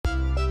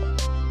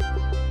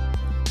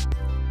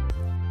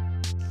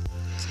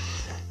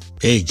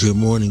Hey, good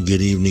morning,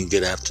 good evening,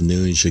 good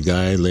afternoon. It's your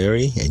guy,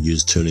 Larry, and you're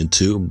tuning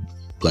to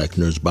Black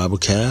Nerds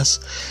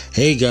Biblecast.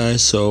 Hey,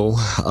 guys, so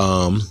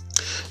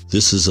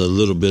this is a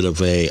little bit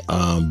of a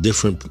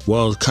different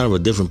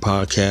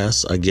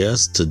podcast, I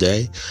guess,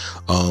 today.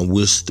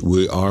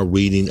 We are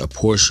reading a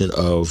portion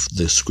of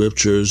the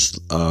scriptures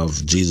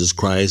of Jesus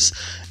Christ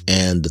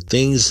and the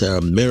things,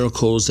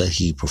 miracles that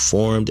he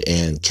performed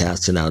and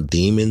casting out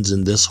demons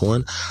in this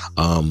one.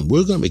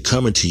 We're going to be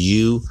coming to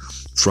you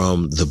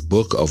from the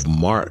book of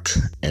Mark,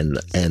 and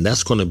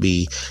that's going to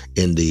be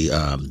in the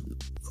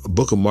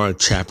book of Mark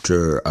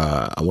chapter,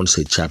 I want to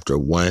say chapter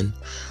 1.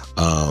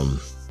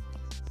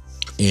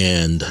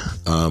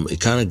 It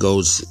kind of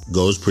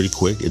goes pretty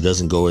quick. It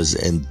doesn't go as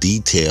in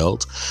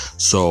detailed.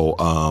 So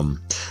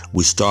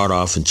we start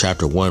off in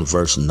chapter 1,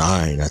 verse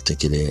 9, I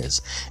think it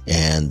is.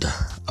 And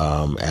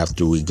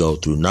after we go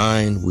through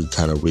 9, we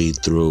kind of read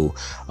through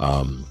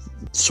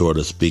so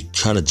to speak,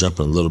 kind of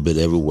jumping a little bit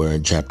everywhere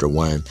in chapter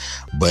 1.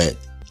 But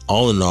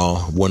all in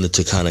all, wanted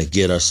to kind of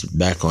get us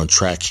back on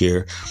track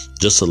here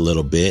just a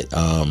little bit,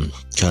 kind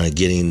of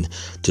getting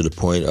to the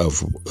point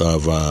of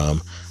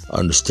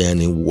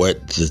understanding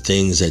what the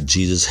things that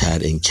Jesus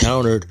had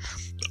encountered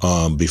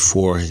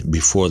before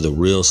the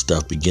real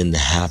stuff began to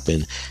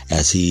happen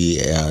as he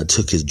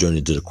took his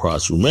journey to the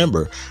cross.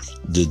 Remember,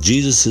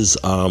 Jesus's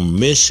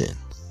mission,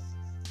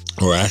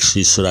 or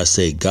actually should I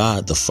say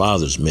God the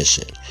Father's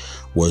mission,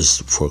 was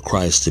for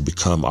Christ to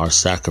become our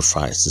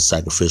sacrifice, the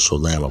sacrificial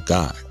Lamb of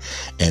God.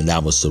 And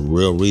that was the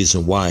real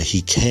reason why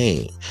he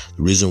came.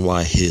 The reason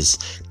why his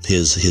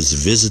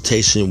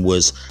visitation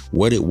was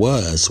what it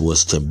was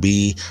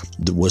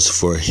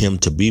for him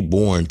to be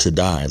born to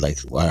die. Like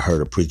I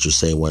heard a preacher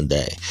say one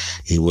day,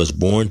 he was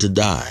born to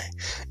die.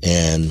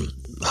 And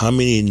how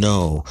many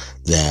know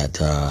that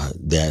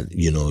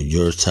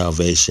your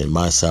salvation,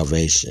 my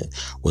salvation,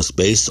 was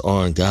based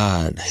on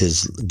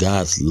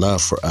God's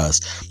love for us,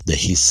 that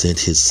he sent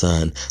his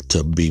son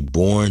to be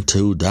born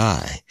to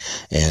die.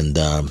 And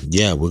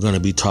we're going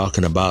to be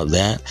talking about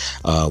that.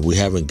 We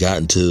haven't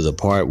gotten to the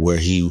part where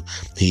he's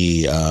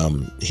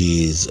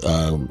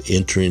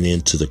entering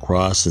into the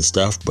cross and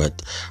stuff,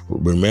 but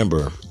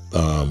remember,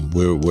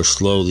 we're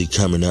slowly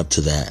coming up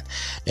to that.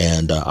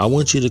 And I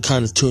want you to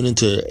kind of tune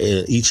into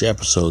each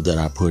episode that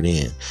I put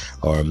in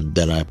or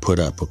that I put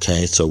up.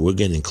 Okay. So we're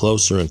getting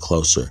closer and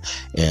closer.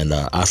 And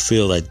I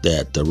feel like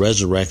that the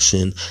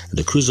resurrection,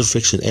 the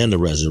crucifixion and the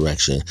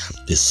resurrection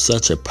is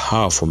such a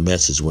powerful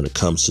message when it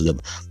comes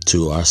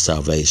to our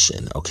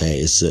salvation. Okay.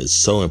 It's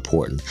so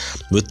important.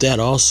 With that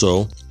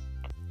also,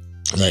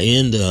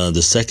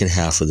 the second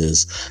half of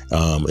this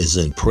is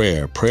in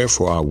prayer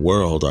for our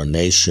world, our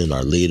nation,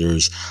 our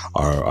leaders,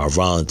 our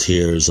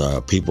volunteers,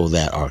 people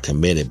that are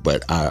committed.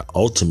 But I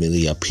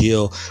ultimately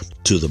appeal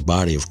to the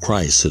body of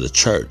Christ, to the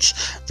church,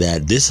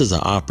 that this is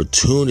an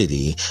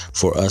opportunity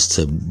for us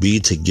to be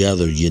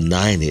together,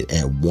 united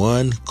at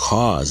one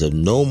cause,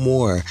 and no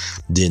more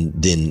than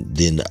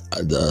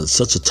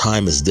such a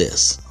time as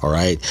this. All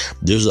right.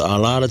 There's a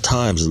lot of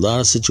times, a lot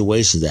of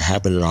situations that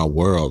happen in our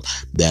world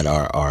that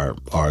are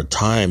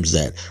times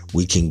that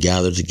we can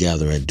gather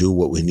together and do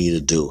what we need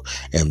to do.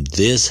 And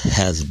this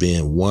has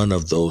been one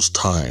of those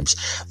times.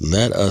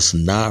 Let us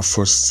not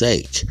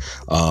forsake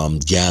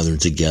gathering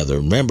together.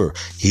 Remember,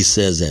 he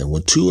says that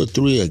when 2 or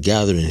 3 are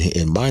gathered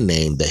in my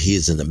name, that he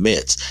is in the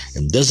midst.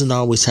 And doesn't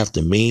always have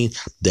to mean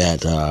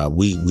that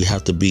we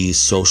have to be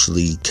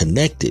socially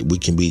connected. We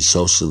can be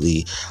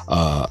socially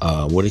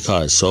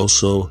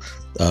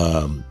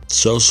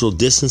social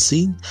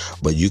distancing,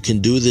 but you can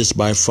do this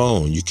by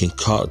phone. You can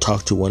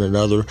talk to one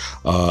another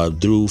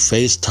through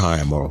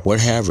FaceTime or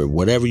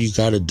whatever you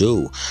got to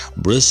do.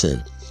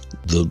 Listen,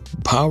 the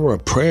power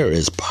of prayer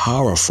is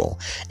powerful,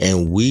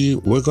 and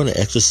we're going to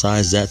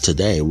exercise that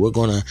today. We're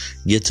going to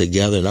get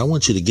together, and I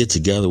want you to get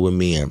together with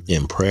me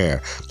in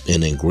prayer,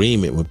 in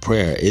agreement with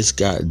prayer.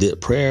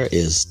 Prayer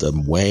is the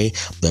way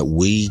that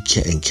we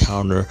can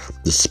encounter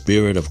the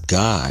Spirit of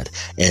God,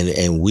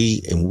 and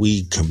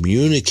we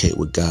communicate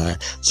with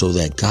God so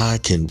that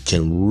God can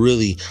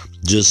really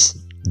just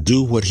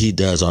do what he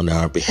does on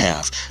our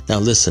behalf. Now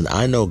listen,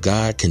 I know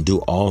God can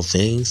do all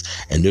things,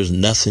 and there's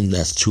nothing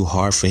that's too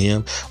hard for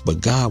him, but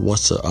God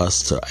wants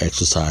us to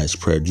exercise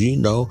prayer. Do you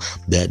know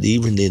that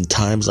even in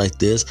times like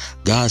this,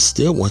 God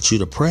still wants you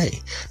to pray?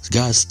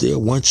 God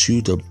still wants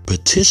you to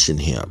petition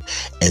him.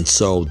 And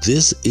so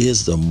this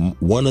is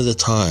one of the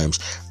times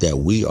that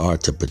we are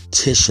to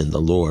petition the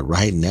Lord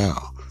right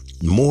now,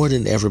 more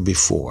than ever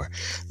before.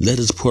 Let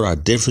us put our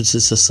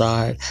differences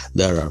aside.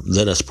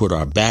 Let us put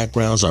our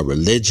backgrounds, our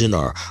religion,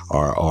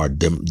 our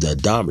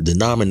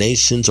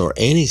denominations, or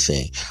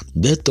anything.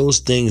 Let those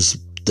things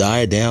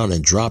die down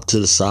and drop to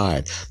the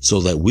side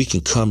so that we can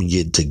come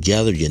get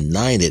together,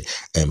 united,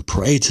 and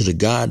pray to the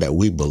God that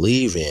we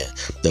believe in,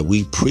 that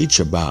we preach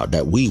about,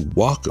 that we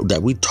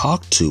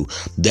talk to,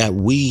 that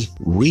we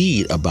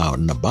read about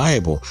in the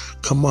Bible.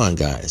 Come on,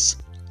 guys.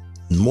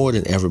 More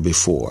than ever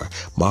before,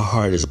 my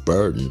heart is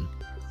burdened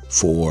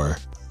for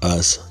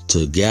us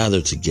to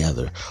gather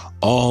together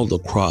all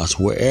across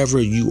wherever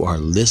you are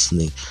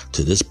listening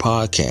to this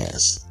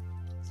podcast,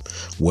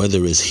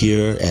 whether it's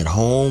here at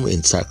home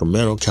in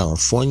Sacramento,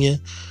 California,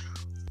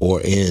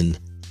 or in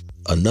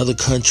another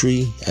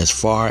country as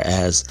far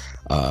as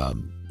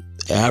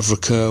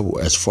Africa,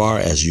 as far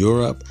as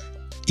Europe,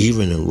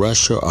 even in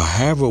Russia, or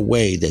however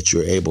way that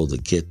you're able to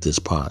get this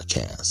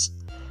podcast.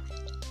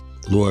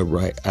 Lord,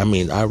 right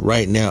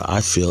now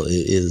I feel it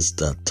is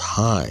the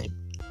time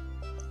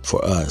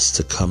for us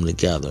to come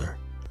together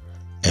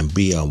and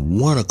be on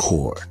one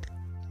accord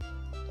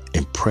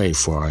and pray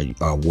for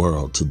our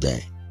world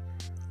today.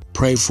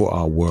 Pray for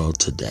our world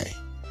today.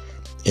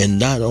 And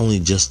not only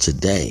just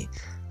today,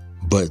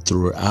 but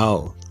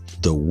throughout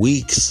the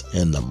weeks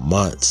and the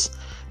months.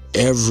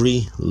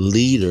 Every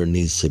leader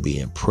needs to be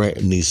in prayer,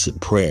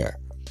 prayer.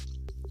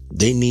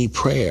 They need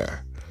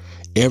prayer.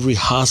 Every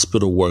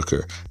hospital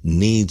worker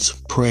needs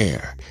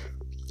prayer.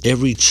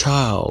 Every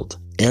child,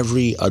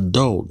 every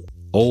adult,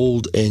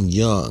 old and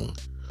young,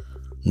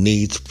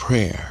 needs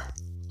prayer.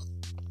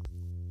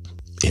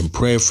 And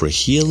prayer for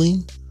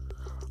healing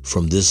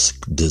from this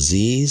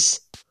disease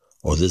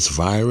or this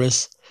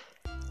virus,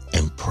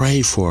 and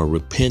pray for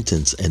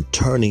repentance and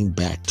turning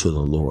back to the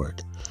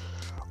Lord.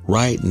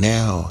 Right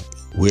now,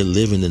 we're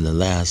living in the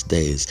last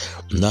days.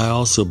 And I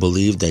also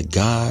believe that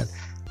God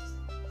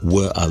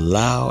will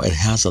allow and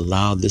has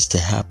allowed this to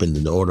happen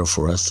in order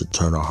for us to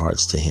turn our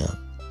hearts to Him.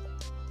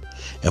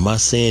 Am I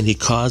saying He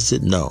caused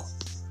it? No.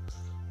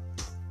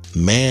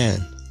 Man,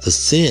 the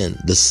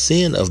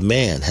sin of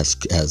man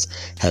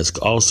has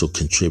also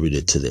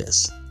contributed to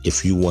this.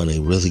 If you want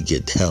to really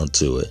get down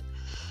to it,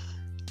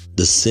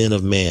 the sin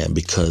of man,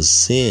 because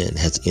sin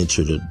has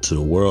entered into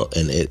the world,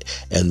 and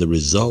the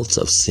results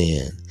of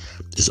sin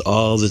is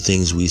all the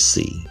things we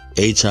see: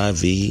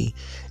 HIV,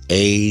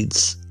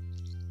 AIDS,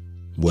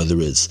 whether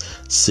it's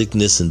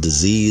sickness and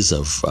disease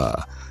of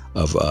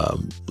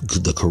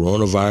the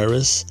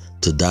coronavirus,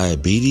 to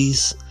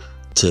diabetes,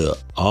 to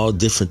all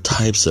different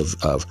types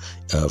of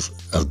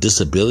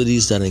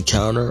disabilities that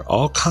encounter,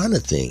 all kind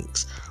of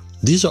things.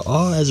 These are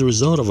all as a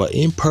result of an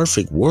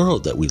imperfect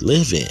world that we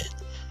live in.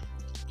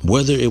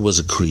 Whether it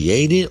was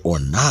created or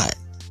not,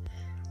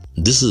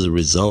 this is a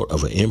result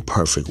of an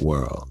imperfect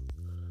world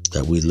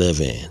that we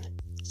live in.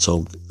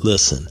 So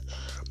listen,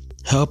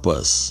 help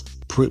us,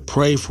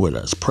 pray with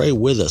us, pray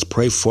with us,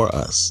 pray for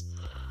us,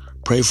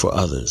 pray for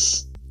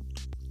others.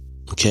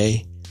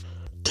 Okay?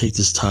 Take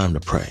this time to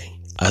pray.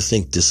 I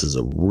think this is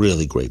a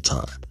really great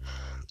time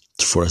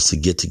for us to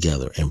get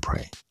together and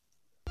pray.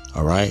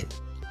 All right?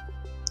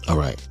 All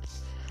right.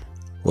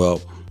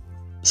 Well,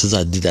 since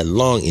I did that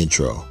long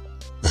intro,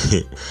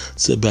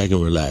 sit back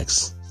and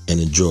relax and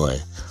enjoy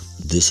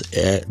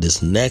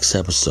this next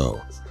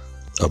episode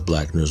of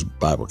Black Nerds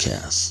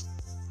Biblecast.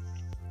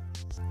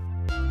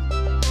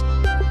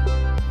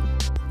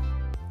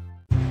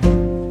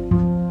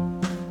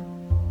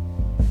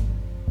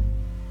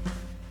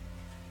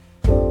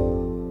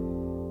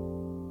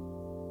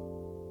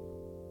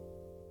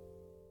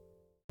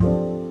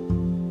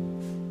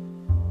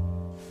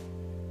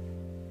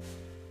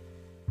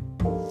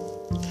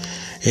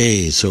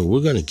 Hey, so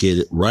we're going to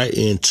get right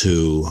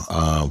into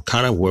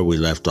kind of where we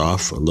left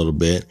off a little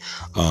bit.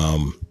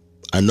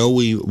 I know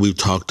we've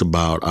talked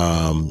about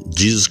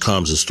Jesus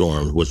Calms the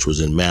Storm, which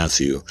was in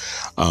Matthew.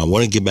 I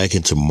want to get back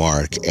into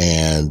Mark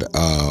and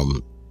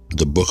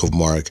the book of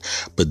Mark,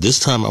 but this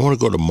time I want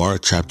to go to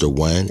Mark chapter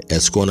 1.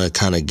 It's going to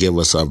kind of give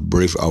us a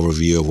brief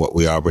overview of what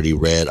we already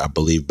read, I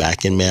believe,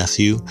 back in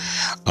Matthew.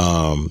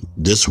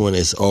 This one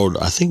is old.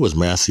 I think it was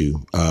Matthew.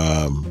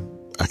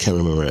 I can't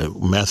remember,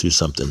 Matthew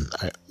something,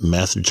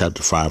 Matthew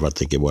chapter 5, I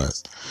think it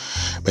was.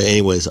 But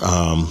anyways,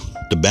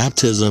 the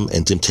baptism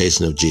and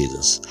temptation of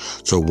Jesus.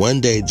 So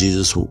one day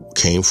Jesus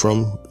came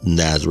from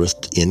Nazareth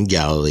in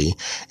Galilee,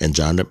 and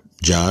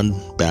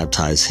John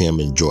baptized him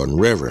in Jordan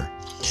River.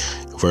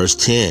 Verse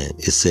 10,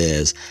 it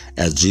says,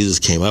 as Jesus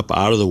came up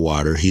out of the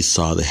water, he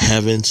saw the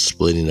heavens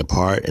splitting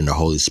apart and the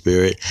Holy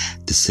Spirit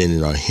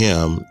descending on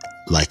him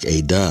like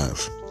a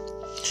dove.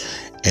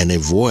 And a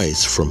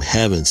voice from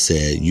heaven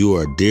said, you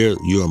are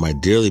my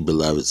dearly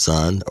beloved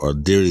son, or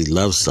dearly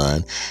loved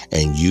son,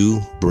 and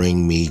you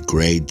bring me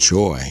great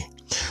joy.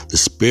 The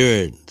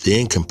Spirit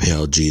then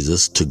compelled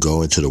Jesus to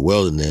go into the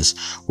wilderness,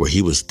 where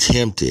he was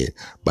tempted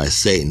by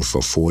Satan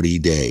for 40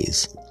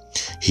 days.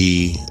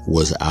 He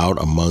was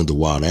out among the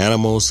wild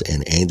animals,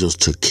 and angels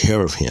took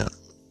care of him.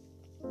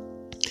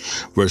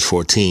 Verse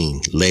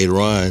 14,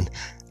 later on,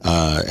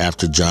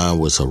 after John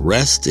was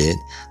arrested,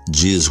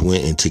 Jesus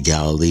went into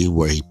Galilee,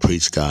 where he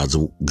preached God's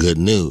good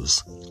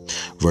news.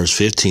 Verse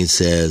 15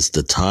 says,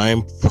 the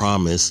time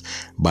promised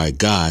by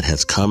God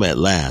has come at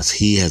last.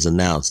 He has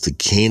announced the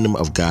kingdom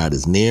of God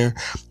is near.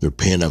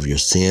 Repent of your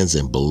sins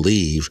and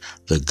believe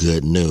the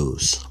good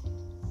news.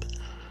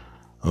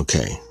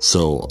 Okay,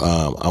 so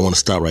I want to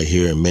stop right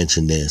here and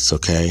mention this,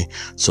 okay?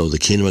 So the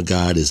kingdom of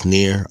God is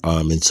near.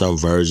 In some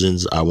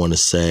versions, I want to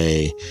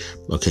say,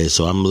 okay,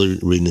 so I'm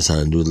reading this out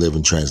of the New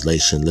Living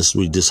Translation. Let's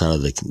read this out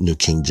of the New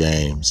King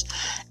James.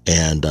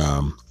 And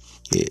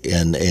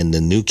And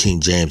the New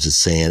King James is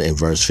saying in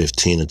verse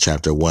 15 of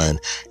chapter 1,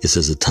 it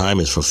says, the time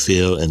is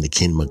fulfilled and the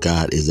kingdom of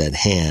God is at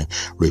hand.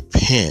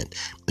 Repent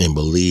and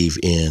believe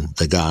in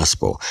the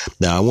gospel.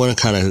 Now, I want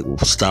to kind of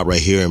stop right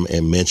here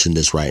and mention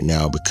this right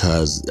now,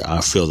 because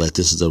I feel that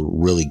this is a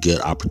really good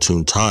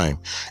opportune time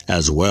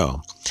as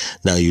well.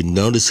 Now, you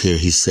notice here,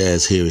 he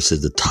says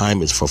the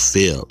time is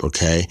fulfilled.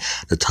 Okay.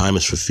 The time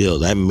is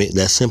fulfilled.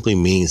 That simply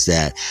means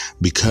that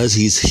because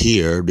he's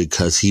here,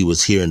 because he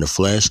was here in the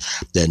flesh,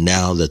 that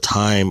now the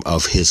time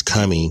of his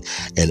coming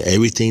and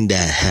everything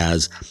that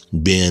has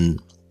been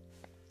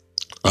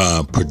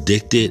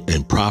predicted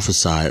and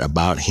prophesied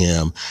about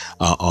him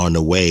on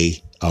the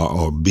way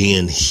or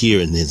being here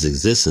in his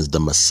existence, the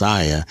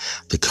Messiah,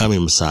 the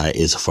coming Messiah,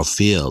 is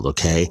fulfilled.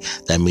 Okay.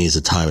 That means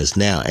the time is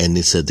now. And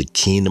it said the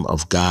kingdom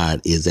of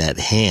God is at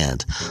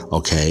hand.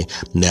 Okay.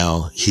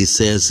 Now he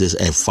says this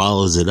and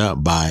follows it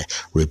up by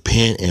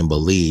repent and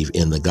believe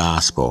in the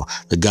gospel.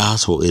 The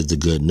gospel is the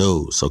good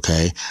news.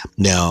 Okay.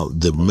 Now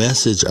the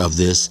message of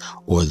this,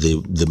 or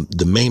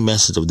the main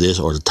message of this,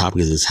 or the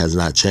topic of this, has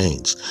not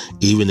changed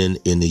even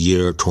in the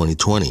year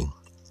 2020.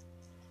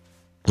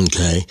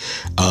 Okay.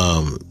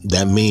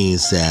 That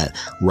means that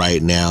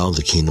right now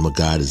the kingdom of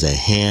God is at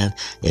hand.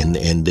 And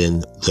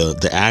then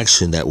the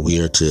action that we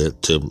are to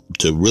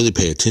really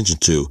pay attention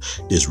to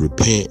is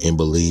repent and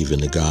believe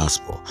in the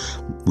gospel.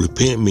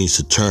 Repent means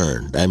to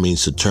turn. That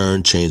means to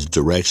turn, change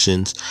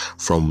directions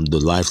from the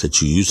life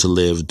that you used to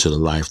live to the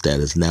life that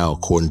is now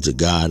according to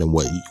God and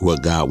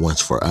what God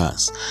wants for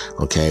us.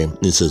 Okay.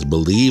 It says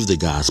believe the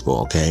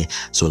gospel. Okay.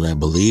 So that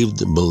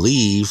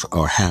believe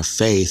or have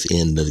faith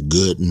in the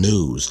good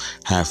news.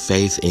 Have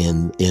faith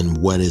in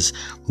what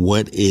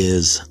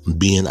is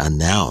being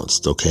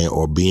announced, okay,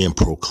 or being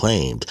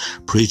proclaimed.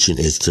 Preaching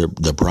is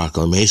the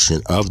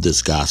proclamation of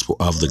this gospel,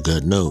 of the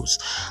good news.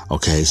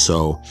 Okay,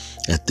 so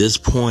at this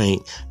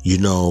point,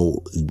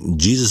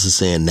 Jesus is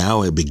saying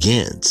now it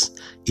begins.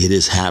 It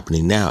is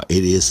happening now.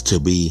 It is to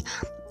be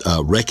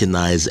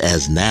recognized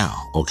as now.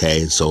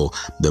 Okay, so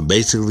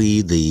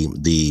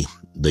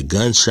the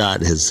gunshot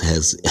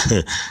has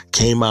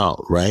came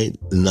out, right?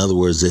 In other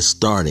words, it's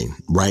starting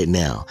right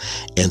now.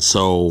 And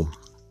so,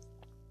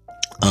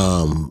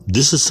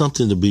 this is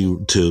something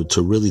to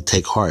really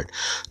take heart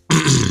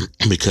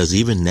because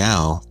even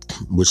now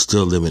we're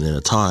still living in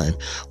a time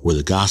where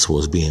the gospel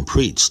is being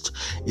preached.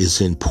 It's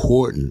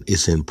important,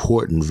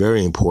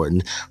 very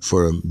important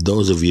for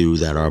those of you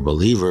that are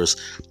believers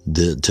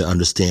to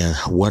understand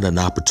what an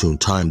opportune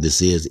time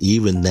this is,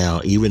 even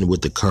now, even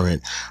with the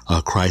current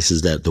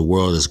crisis that the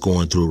world is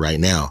going through right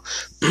now.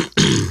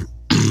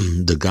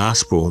 The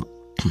gospel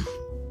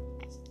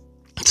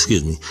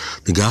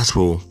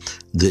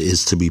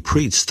is to be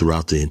preached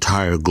throughout the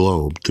entire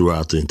globe,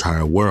 throughout the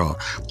entire world,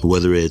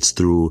 whether it's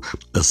through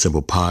a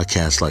simple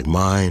podcast like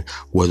mine,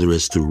 whether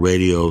it's through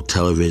radio,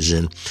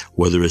 television,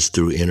 whether it's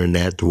through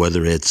internet,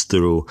 whether it's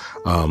through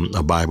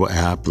a Bible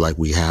app like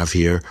we have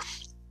here.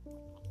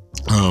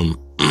 There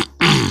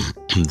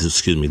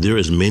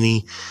is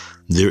many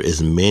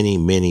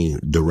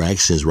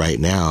directions right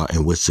now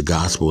in which the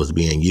gospel is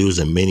being used,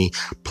 and many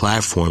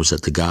platforms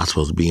that the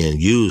gospel is being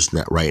used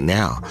right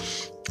now.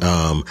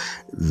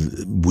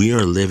 We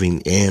are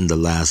living in the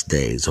last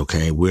days.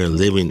 Okay. We're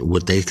living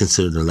what they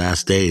consider the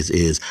last days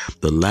is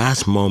the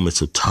last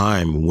moments of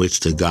time in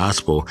which the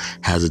gospel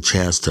has a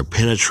chance to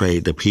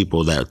penetrate the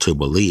people that to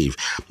believe.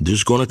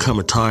 There's going to come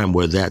a time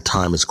where that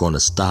time is going to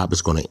stop.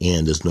 It's going to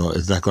end. It's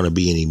not going to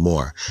be any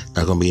more.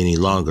 Not going to be any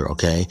longer.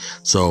 Okay.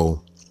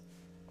 So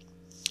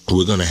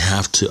we're going to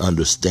have to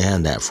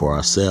understand that for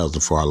ourselves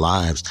and for our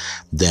lives,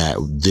 that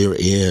there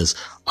is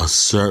a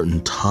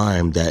certain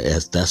time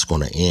that's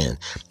going to end.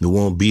 There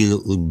won't be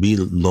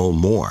no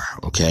more.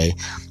 Okay.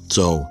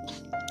 So,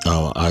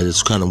 I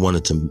just kind of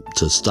wanted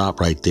to stop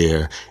right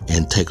there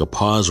and take a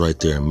pause right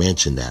there and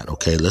mention that.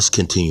 Okay. Let's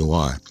continue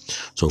on.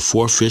 So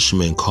 4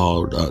 fishermen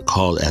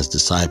called as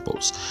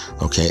disciples.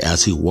 Okay.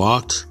 As he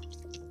walked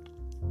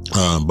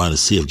by the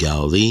Sea of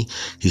Galilee,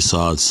 he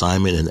saw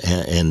Simon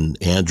and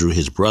Andrew,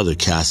 his brother,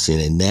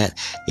 casting a net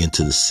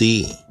into the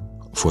sea,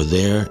 for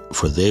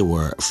they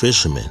were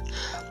fishermen.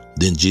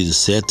 Then Jesus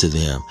said to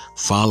them,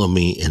 "Follow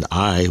me, and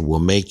I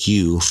will make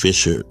you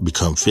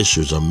become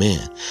fishers of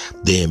men."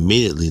 They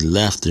immediately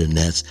left their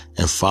nets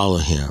and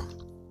followed him.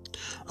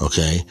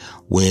 Okay.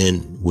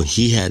 When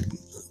he had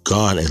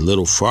gone a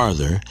little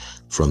farther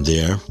from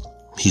there,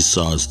 he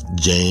saw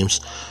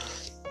James,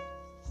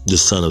 the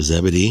son of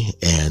Zebedee,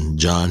 and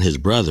John, his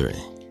brother,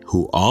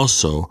 who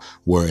also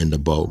were in the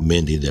boat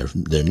mending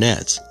their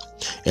nets.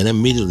 And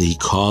immediately he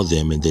called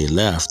them, and they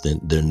left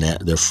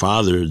their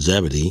father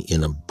Zebedee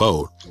in a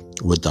boat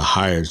with the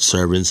hired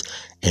servants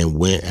and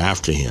went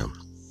after him.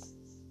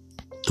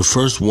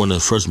 One of the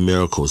first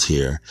miracles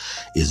here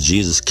is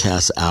Jesus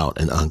cast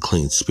out an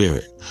unclean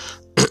spirit.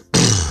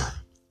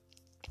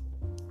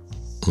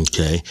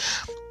 Okay.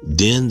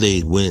 Then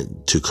they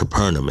went to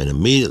Capernaum, and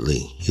immediately,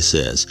 he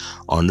says,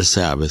 on the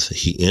Sabbath,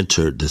 he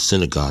entered the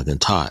synagogue and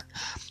taught.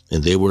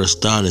 And they were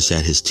astonished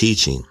at his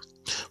teaching,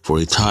 For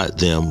he taught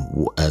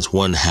them as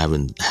one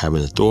having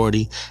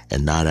authority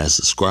and not as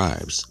the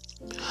scribes.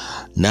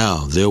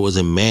 Now there was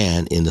a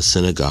man in their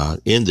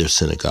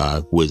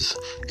synagogue with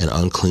an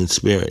unclean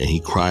spirit, and he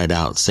cried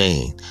out,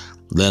 saying,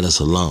 Let us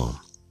alone.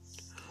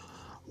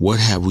 What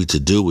have we to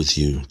do with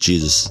you,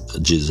 Jesus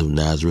of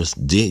Nazareth?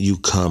 Did you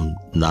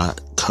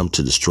not come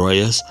to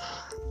destroy us?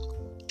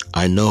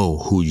 I know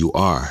who you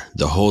are,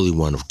 the Holy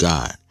One of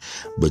God.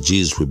 But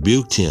Jesus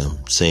rebuked him,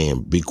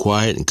 saying, Be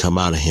quiet and come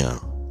out of him.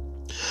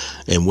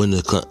 And when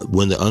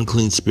the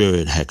unclean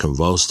spirit had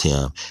convulsed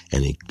him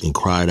and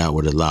cried out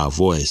with a loud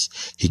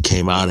voice, he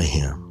came out of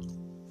him.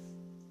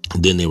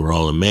 Then they were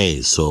all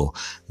amazed, so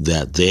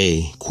that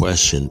they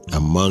questioned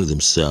among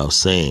themselves,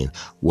 saying,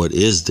 What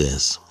is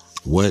this?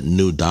 What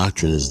new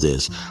doctrine is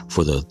this?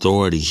 For the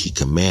authority he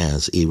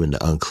commands even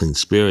the unclean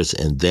spirits,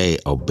 and they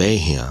obey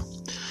him.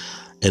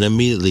 And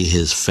immediately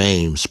his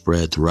fame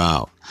spread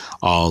throughout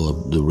all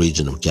of the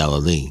region of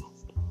Galilee.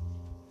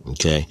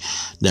 Okay.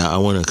 Now I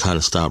want to kind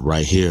of stop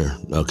right here.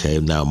 Okay.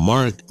 Now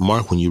Mark,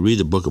 when you read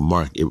the book of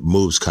Mark, it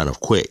moves kind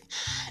of quick.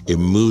 It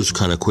moves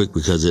kind of quick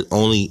because it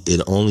only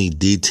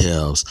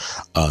details,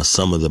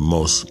 some of the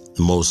most,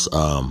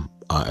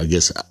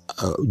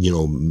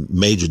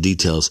 major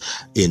details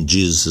in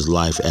Jesus'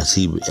 life as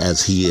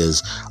he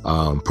is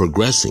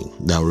progressing.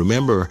 Now,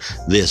 remember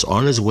this: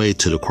 on his way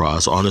to the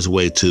cross, on his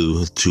way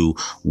to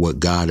what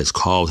God has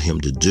called him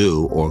to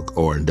do,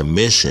 or the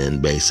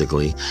mission,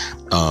 basically,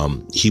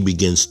 he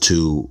begins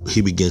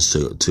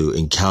to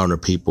encounter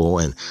people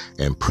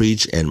and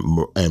preach, and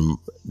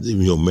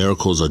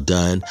miracles are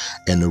done.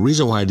 And the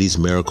reason why these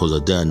miracles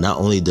are done, not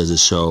only does it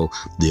show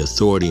the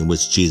authority in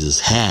which Jesus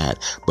had,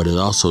 but it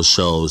also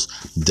shows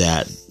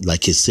that,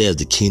 like it says,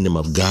 the kingdom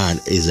of God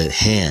is at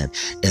hand,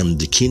 and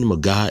the kingdom of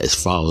God is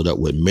followed up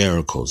with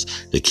miracles.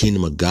 The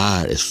kingdom of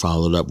God is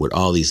followed up with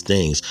all these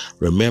things.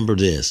 Remember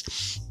this: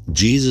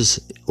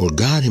 Jesus, or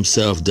God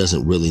himself,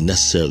 doesn't really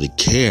necessarily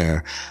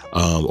care,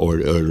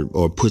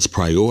 or puts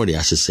priority,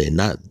 I should say,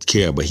 not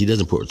care, but he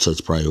doesn't put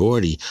such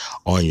priority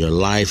on your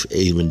life.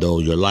 Even though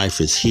your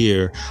life is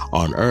here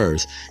on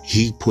earth,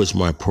 he puts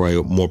more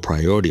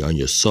priority on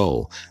your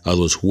soul. In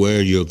other words,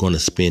 where you're going to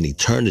spend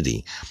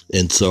eternity.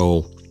 And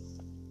so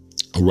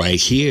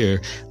right here,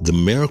 the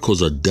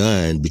miracles are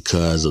done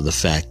because of the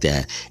fact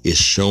that it's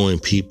showing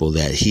people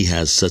that he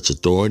has such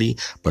authority,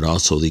 but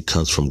also he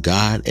comes from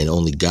God, and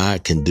only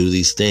God can do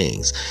these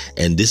things.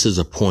 And this is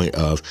a point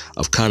of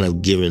kind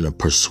of giving a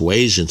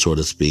persuasion, so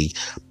to speak,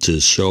 to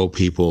show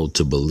people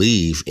to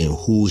believe in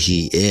who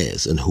he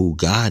is and who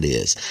God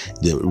is.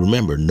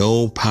 Remember,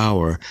 no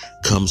power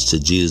comes to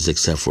Jesus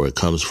except for it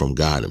comes from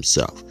God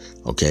himself.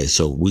 Okay,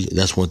 so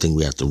that's one thing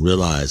we have to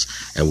realize,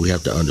 and we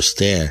have to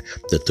understand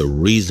that the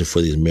reason for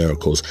these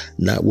miracles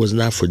was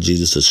not for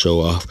Jesus to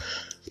show off,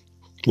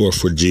 or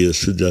for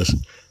Jesus to just,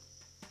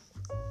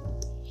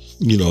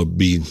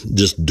 be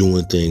just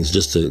doing things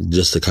just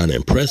to kind of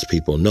impress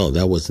people. No,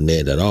 that wasn't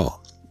it at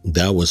all.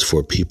 That was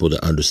for people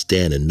to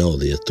understand and know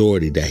the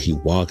authority that he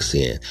walks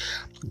in.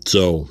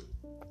 So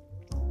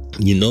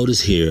you notice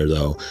here,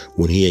 though,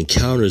 when he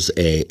encounters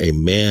a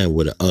man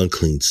with an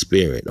unclean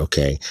spirit,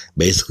 okay,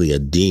 basically a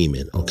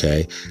demon,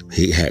 okay,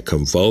 he had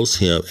convulsed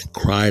him and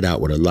cried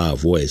out with a loud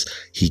voice.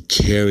 He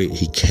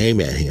came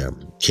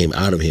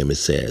out of him, it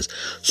says.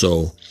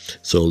 So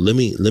let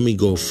me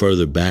go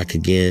further back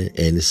again.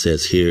 And it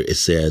says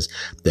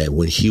that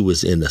when he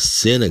was in the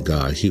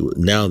synagogue, there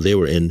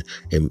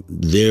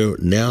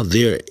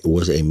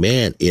was a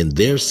man in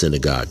their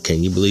synagogue.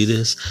 Can you believe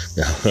this?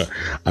 Now,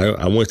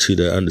 I want you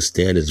to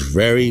understand this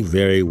very,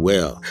 very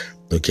well.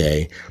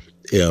 Okay.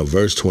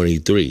 Verse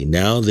 23.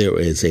 Now there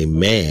is a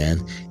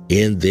man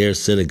in their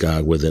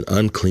synagogue with an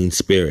unclean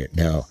spirit.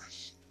 Now,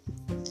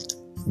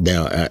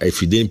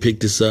 if you didn't pick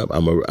this up,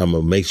 I'm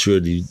gonna make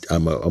sure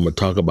I'm gonna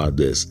talk about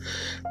this.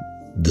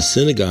 The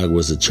synagogue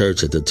was a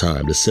church at the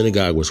time. The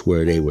synagogue was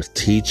where they were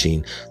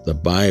teaching the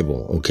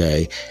Bible,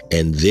 okay?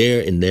 And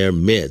there in their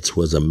midst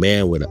was a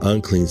man with an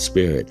unclean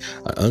spirit.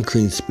 An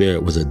unclean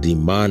spirit was a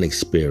demonic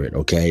spirit,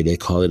 okay? They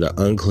call it an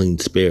unclean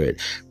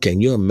spirit.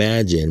 Can you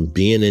imagine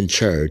being in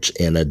church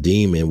and a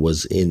demon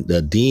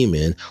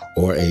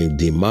or a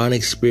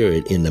demonic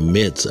spirit in the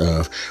midst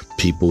of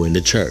people in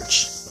the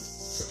church?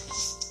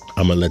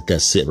 I'm going to let that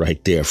sit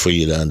right there for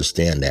you to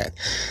understand that.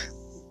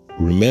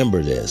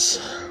 Remember this,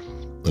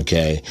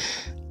 okay?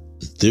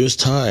 There's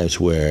times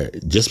where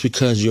just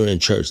because you're in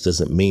church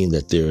doesn't mean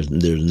that there's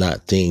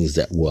not things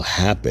that will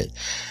happen.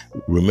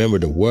 Remember,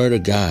 the word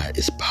of God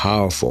is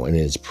powerful and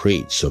it is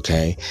preached,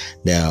 okay?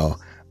 Now,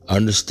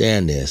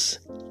 understand this.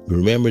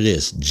 Remember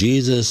this.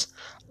 Jesus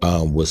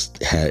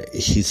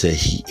he said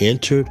he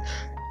entered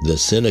the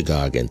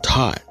synagogue and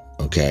taught.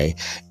 Okay.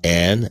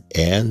 And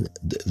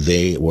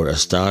they were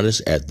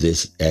astonished at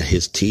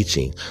his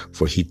teaching,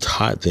 for he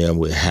taught them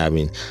with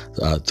having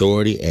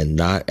authority and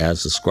not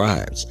as the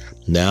scribes.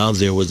 Now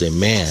there was a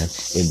man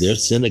in their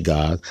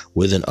synagogue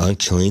with an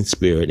unclean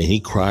spirit, and he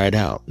cried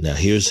out. Now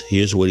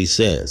here's what he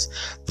says.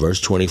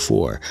 Verse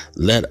 24,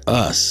 let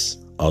us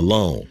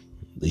alone.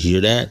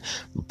 Hear that?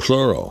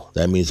 Plural.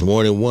 That means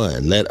more than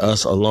one. Let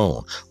us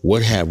alone.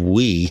 What have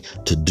we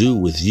to do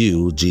with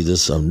you,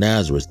 Jesus of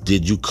Nazareth?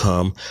 Did you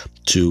come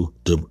to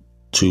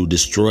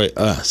destroy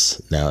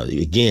us? Now,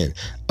 again,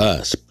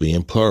 us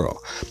being plural.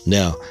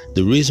 Now,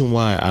 the reason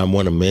why I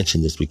want to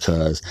mention this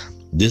because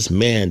this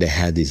man that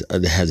has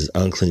this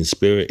unclean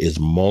spirit is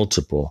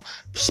multiple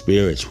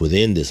spirits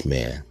within this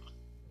man.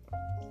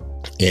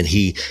 And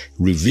he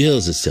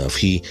reveals himself.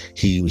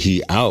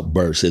 He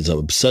outbursts. It's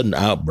a sudden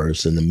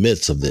outburst in the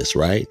midst of this,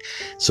 right?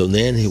 So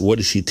then what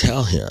does he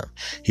tell him?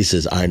 He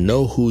says, I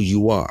know who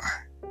you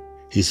are.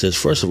 He says,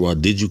 first of all,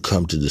 did you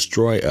come to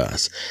destroy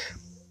us?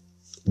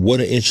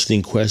 What an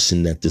interesting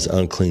question that this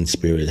unclean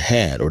spirit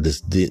had, or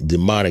this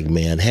demonic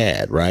man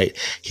had, right?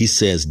 He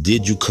says,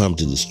 did you come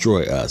to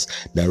destroy us?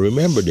 Now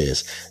remember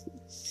this.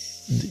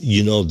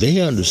 You know,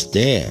 they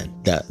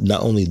understand that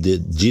not only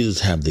did Jesus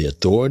have the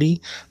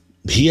authority,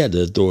 he had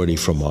the authority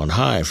from on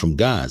high, from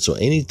God. So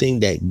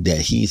anything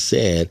that he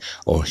said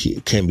or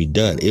can be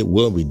done, it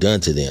will be done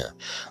to them.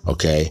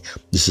 Okay.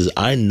 This is,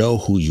 I know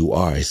who you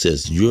are. He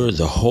says, you're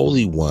the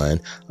Holy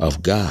One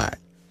of God.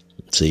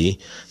 See?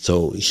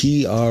 So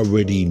he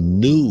already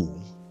knew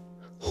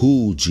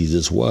who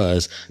Jesus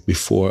was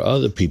before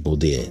other people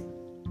did.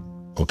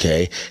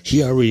 Okay.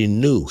 He already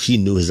knew. He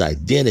knew his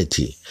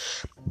identity.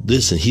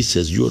 Listen, he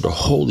says, you're the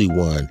Holy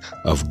One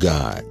of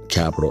God,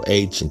 capital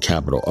H and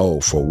capital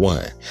O for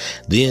one.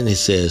 Then he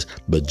says,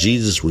 but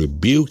Jesus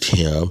rebuked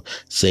him,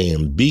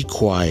 saying, be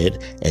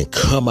quiet and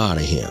come out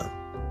of him.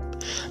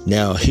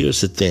 Now, here's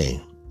the thing.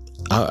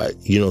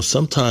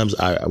 Sometimes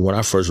when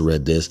I first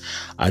read this,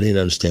 I didn't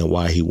understand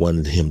why he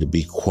wanted him to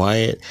be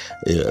quiet.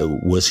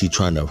 Was he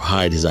trying to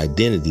hide his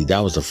identity? That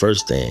was the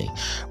first thing.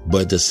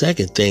 But the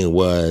second thing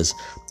was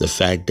the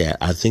fact that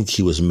I think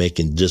he was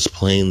making just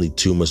plainly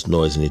too much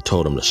noise and he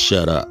told him to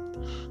shut up.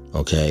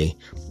 Okay.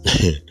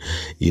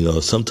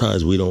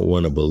 Sometimes we don't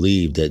want to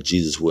believe that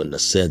Jesus wouldn't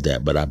have said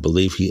that, but I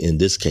believe in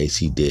this case,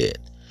 he did.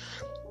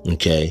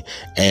 Okay.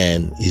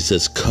 And he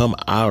says, come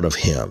out of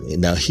him.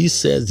 Now he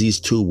says these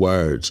two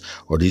words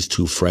or these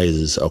two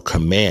phrases or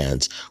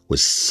commands with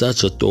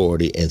such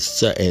authority and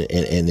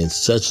in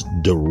such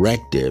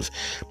directive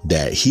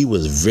that he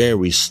was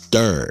very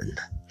stern.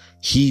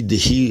 He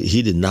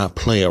did not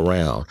play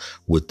around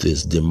with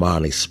this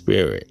demonic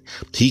spirit.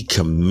 He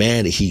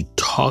commanded, he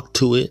talked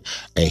to it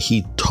and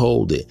he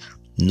told it,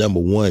 number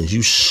one,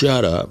 you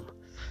shut up.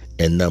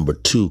 And number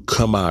two,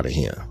 come out of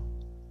him.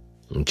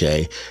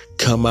 Okay,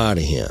 come out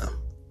of him.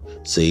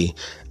 See,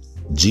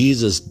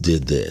 Jesus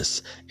did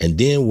this. And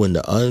then when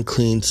the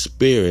unclean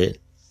spirit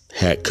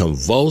had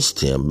convulsed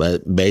him,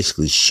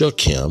 basically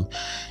shook him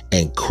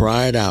and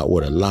cried out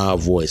with a loud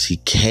voice, he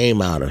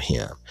came out of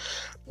him.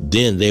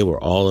 Then they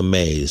were all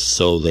amazed.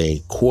 So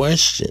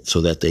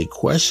that they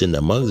questioned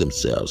among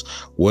themselves,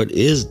 what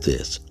is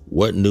this?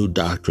 What new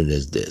doctrine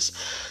is this?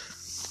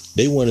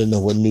 They want to know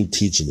what new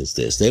teaching is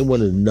this. They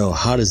want to know,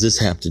 how does this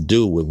have to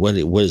do with what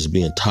is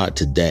being taught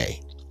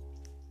today?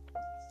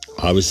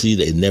 Obviously,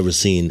 they never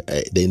seen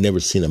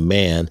a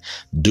man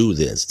do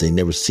this. They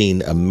never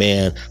seen a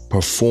man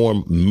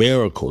perform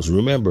miracles.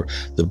 Remember,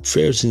 the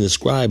Pharisees and the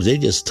scribes, they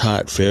just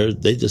taught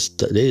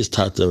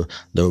the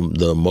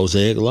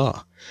Mosaic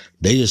law.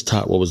 They just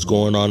taught what was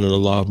going on in the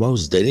law of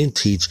Moses. They didn't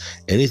teach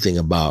anything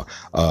about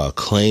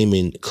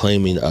claiming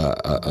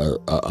a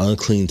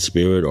unclean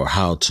spirit or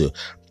how to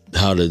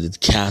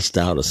cast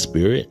out a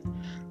spirit,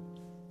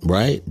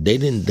 right? They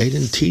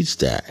didn't teach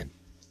that.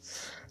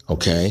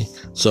 Okay.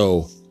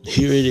 So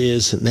here it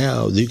is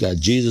now. You got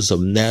Jesus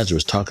of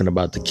Nazareth talking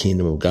about the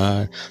kingdom of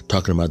God,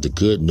 talking about the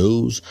good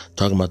news,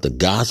 talking about the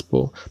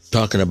gospel,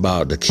 talking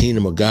about the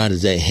kingdom of God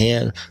is at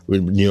hand.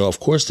 Of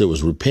course there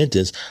was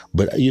repentance,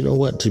 but you know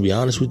what? To be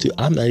honest with you,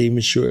 I'm not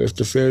even sure if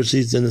the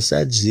Pharisees and the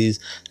Sadducees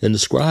and the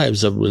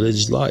scribes of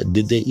religious law,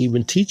 did they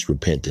even teach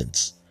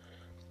repentance?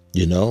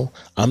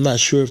 I'm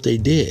not sure if they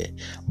did,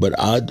 but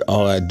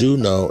all I do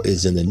know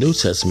is in the New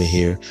Testament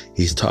here,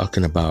 he's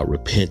talking about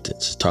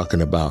repentance. He's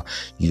talking about,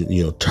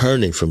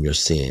 turning from your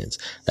sins.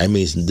 That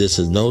means this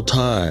is no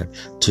time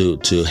to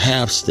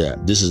half step.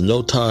 This is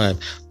no time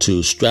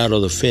to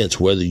straddle the fence,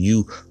 whether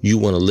you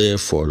want to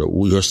live for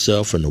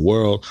yourself and the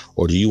world,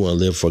 or do you want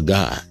to live for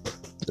God?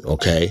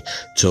 Okay.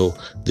 So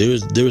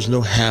there's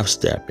no half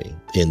stepping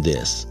in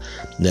this.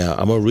 Now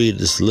I'm going to read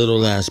this little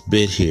last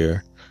bit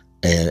here.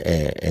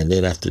 And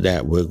then after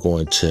that, we're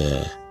going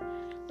to,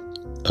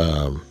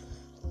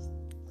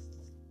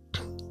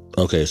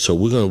 okay, so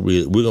we're going to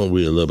read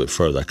a little bit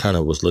further. I kind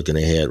of was looking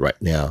ahead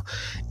right now,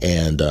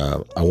 and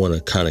I want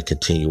to kind of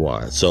continue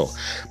on. So,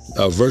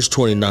 verse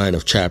 29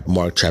 of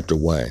Mark chapter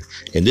 1,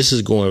 and this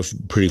is going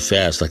pretty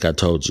fast, like I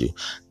told you.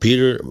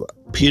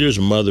 Peter's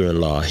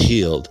mother-in-law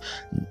healed.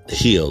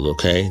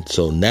 Okay.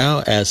 So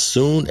now, as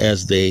soon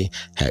as they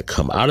had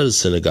come out of the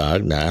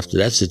synagogue, now after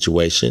that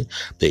situation,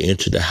 they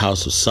entered the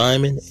house of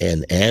Simon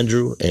and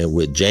Andrew and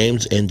with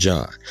James and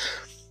John.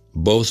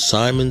 Both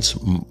Simon's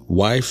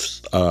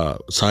wife's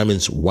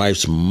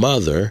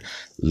mother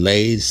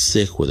lay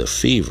sick with a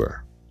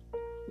fever.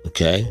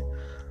 Okay.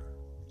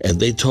 And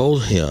they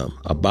told him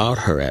about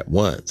her at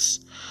once.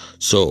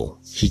 So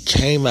he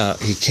came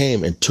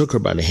and took her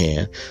by the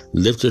hand,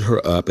 lifted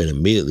her up, and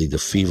immediately the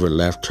fever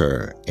left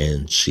her,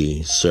 and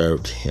she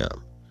served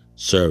them.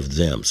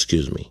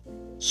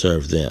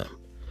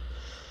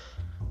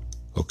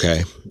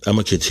 Okay, I'm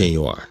going to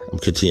continue on.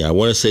 I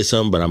want to say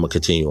something, but I'm going to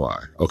continue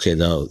on. Okay,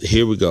 now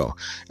here we go.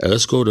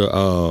 Let's go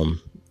to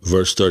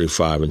verse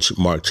 35 in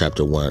Mark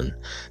chapter 1.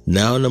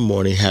 Now in the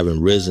morning,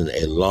 having risen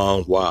a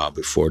long while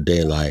before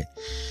daylight,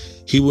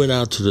 he went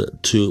out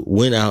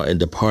and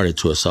departed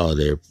to a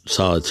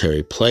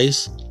solitary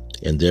place,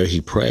 and there he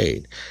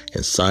prayed.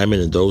 And Simon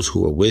and those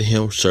who were with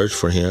him searched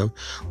for him.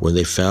 When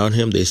they found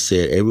him, they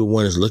said,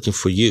 "Everyone is looking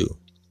for you."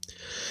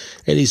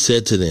 And he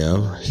said to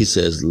them, he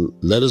says,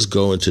 "Let us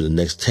go into the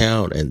next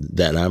town, and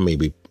that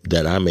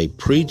I may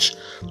preach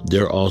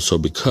there also,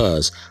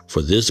 because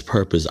for this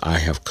purpose I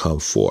have come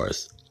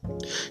forth."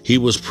 He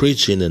was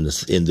preaching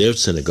in their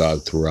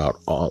synagogue throughout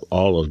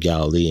all of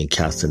Galilee and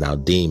casting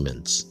out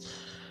demons.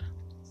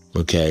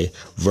 Okay,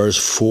 verse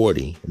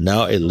 40.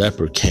 Now a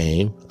leper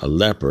came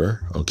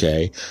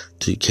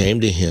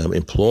to him,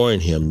 imploring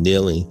him,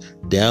 kneeling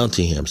down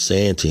to him,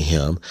 saying to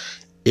him,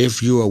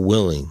 "If you are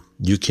willing,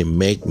 you can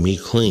make me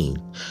clean."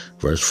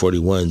 Verse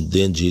 41.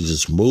 Then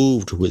Jesus,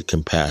 moved with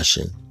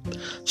compassion,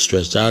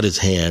 stretched out his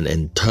hand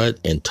and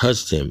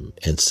touched him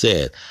and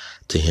said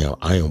to him,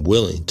 "I am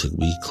willing to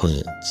be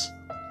cleansed."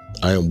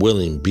 "I am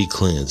willing, be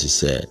cleansed," he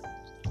said.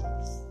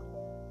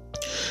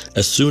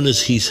 As soon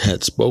as he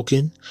had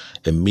spoken,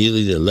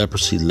 immediately the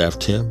leprosy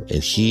left him,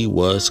 and he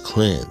was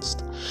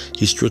cleansed.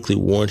 He strictly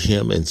warned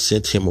him and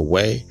sent him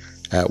away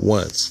at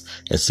once,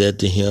 and said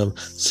to him,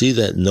 See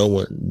that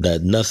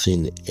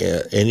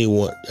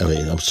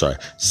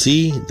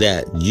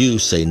you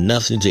say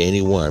nothing to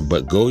anyone,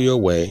 but go your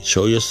way,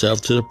 show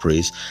yourself to the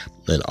priest,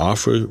 and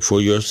offer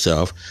for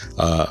yourself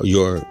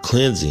your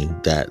cleansing,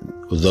 that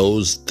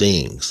those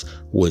things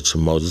which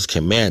Moses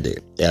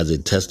commanded, as a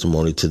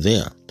testimony to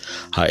them.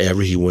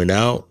 However, he went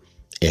out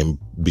and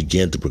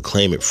began to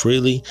proclaim it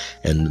freely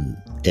and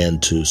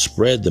to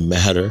spread the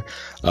matter,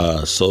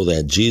 so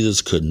that Jesus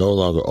could no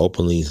longer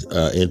openly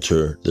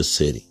enter the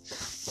city.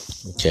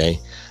 Okay,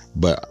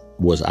 but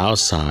was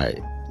outside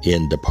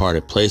in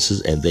departed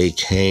places, and they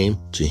came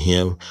to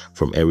him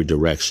from every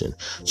direction.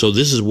 So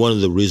this is one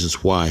of the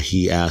reasons why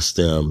he asked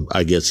them.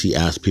 I guess he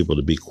asked people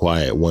to be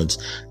quiet once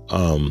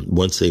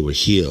they were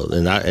healed,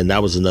 and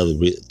that was another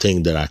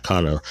thing that I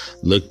kind of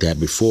looked at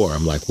before.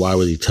 I'm like, why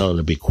was he telling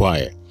them to be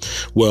quiet?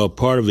 Well,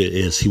 part of it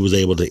is he was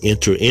able to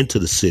enter into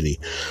the city.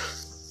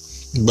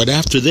 But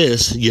after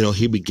this,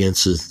 he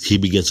begins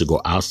to go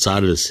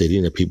outside of the city,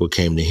 and the people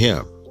came to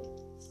him.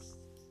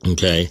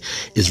 Okay.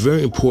 It's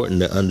very important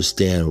to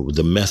understand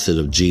the method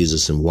of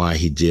Jesus and why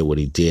he did what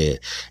he did.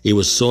 It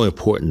was so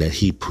important that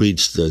he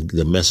preached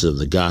the message of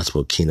the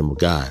gospel, kingdom of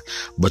God.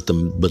 But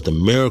the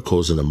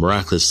miracles and the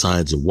miraculous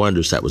signs and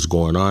wonders that was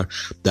going on,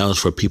 that was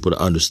for people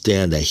to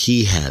understand that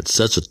he had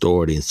such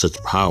authority and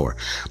such power.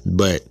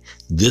 But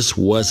this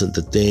wasn't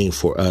the thing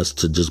for us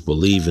to just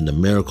believe in the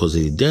miracles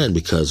that he done,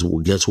 because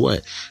guess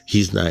what?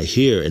 He's not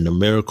here, and there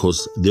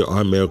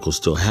are miracles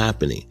still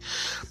happening.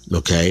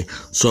 Okay.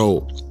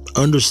 So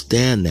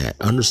understand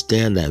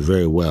that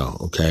very well.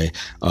 Okay.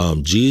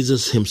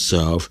 Jesus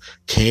himself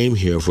came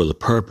here for the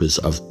purpose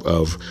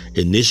of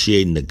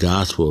initiating the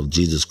gospel of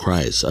Jesus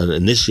Christ,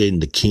 initiating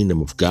the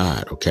kingdom of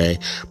God. Okay.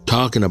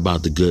 Talking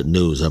about the good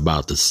news,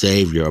 about the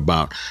Savior,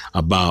 about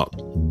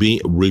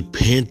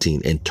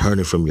repenting and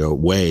turning from your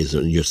ways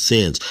and your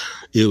sins.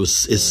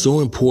 It's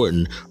so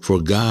important for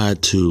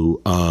God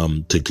to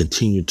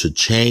continue to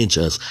change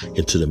us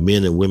into the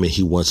men and women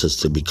he wants us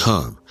to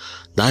become.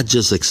 Not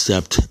just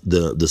accept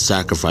the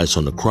sacrifice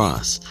on the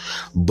cross,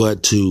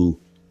 but to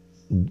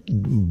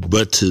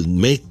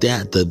make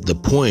that the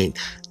point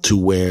to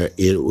where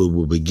it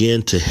will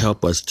begin to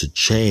help us to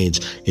change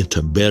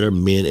into better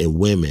men and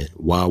women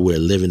while we're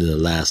living in the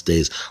last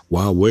days,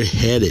 while we're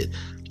headed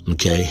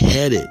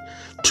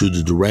to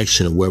the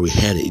direction of where we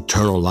headed,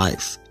 eternal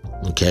life.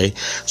 Okay.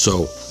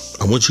 So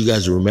I want you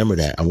guys to remember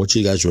that. I want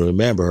you guys to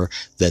remember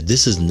that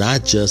this is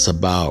not just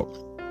about,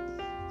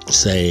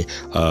 say,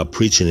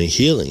 preaching and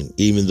healing,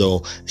 even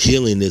though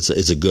healing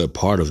is a good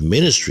part of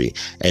ministry,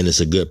 and it's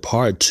a good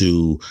part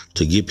to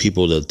get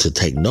people to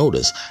take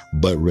notice.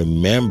 But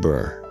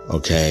remember,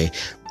 okay,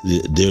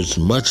 there's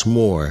much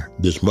more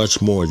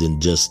than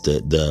just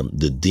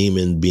the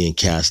demon being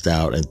cast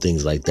out and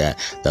things like that.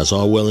 That's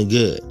all well and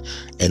good.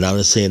 And I'm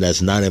not saying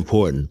that's not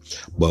important,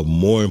 but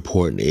more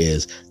important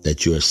is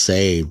that you're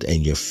saved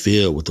and you're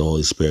filled with the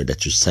Holy Spirit,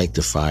 that you're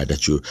sanctified,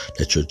 that you're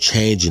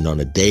changing on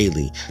a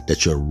daily,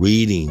 that you're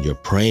reading, you're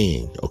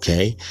praying.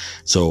 Okay.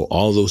 So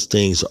all those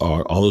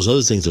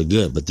other things are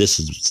good, but this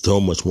is so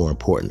much more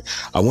important.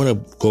 I want to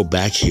go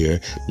back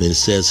here, and it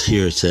says,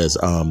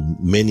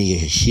 many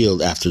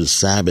healed after the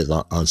Sabbath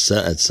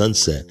at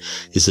sunset.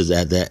 It says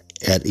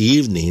at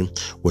evening,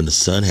 when the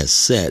sun had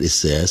set, it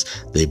says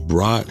they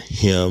brought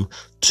him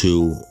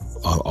to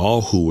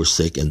all who were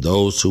sick and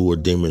those who were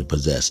demon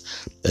possessed.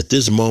 At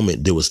this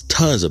moment, there was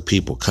tons of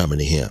people coming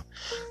to him.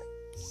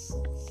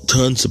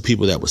 tons of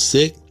people that were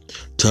sick,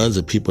 tons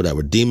of people that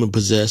were demon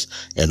possessed,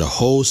 and the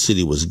whole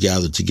city was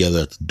gathered together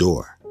at the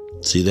door.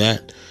 See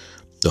that?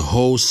 The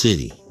whole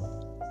city.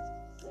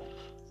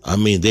 I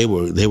mean, they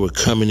were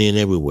coming in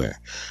everywhere.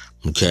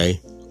 Okay.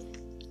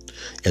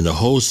 And the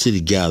whole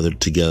city gathered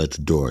together at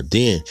the door.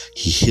 Then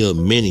he healed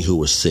many who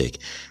were sick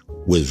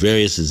with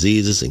various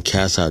diseases and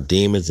cast out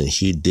demons. And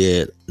he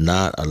did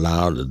not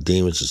allow the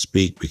demons to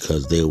speak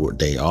because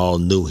they all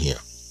knew him.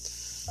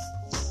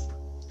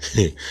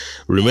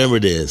 Remember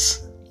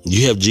this.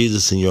 You have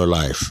Jesus in your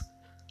life.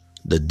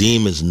 The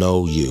demons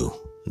know you.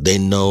 They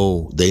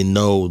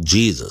know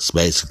Jesus,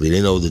 basically.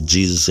 They know the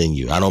Jesus in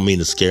you. I don't mean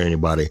to scare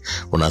anybody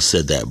when I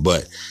said that,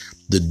 but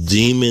the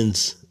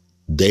demons,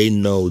 they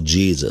know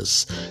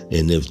Jesus.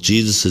 And if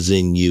Jesus is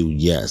in you,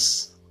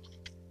 yes.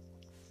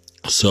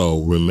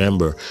 So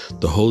remember,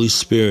 the Holy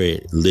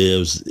Spirit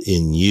lives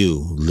in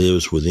you,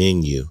 lives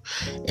within you.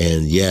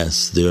 And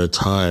yes, there are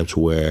times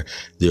where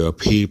there are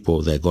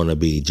people that are going to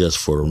be just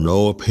for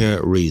no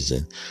apparent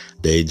reason.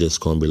 They just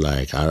going to be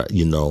like, I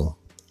don't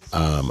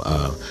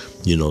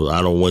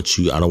want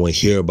to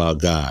hear about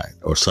God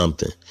or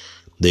something.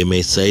 They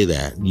may say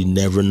that. You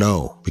never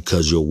know,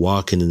 because you're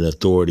walking in the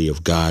authority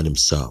of God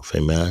himself.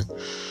 Amen.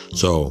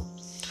 So,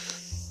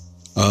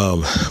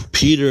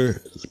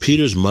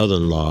 Peter's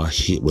mother-in-law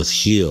was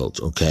healed.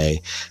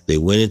 Okay. They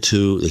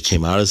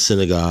came out of the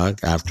synagogue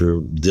after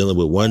dealing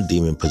with one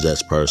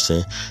demon-possessed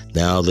person.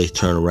 Now they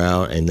turn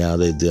around and now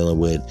they're dealing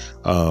with,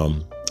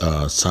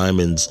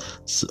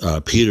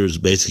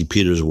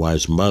 Peter's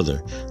wife's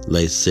mother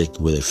lay sick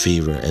with a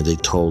fever, and they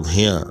told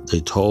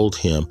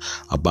him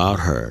about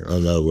her.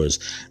 In other words,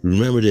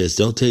 remember this,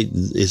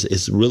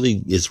 it's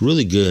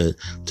really good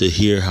to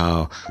hear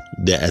how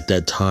that at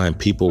that time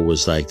people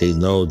was like, they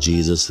know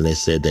Jesus, and they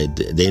said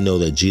that they know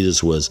that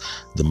Jesus was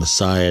the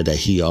Messiah, that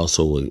he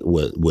also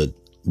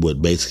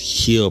would basically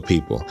heal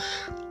people.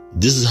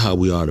 This is how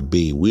we ought to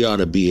be. We ought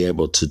to be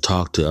able to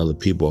talk to other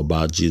people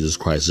about Jesus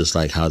Christ, just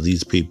like how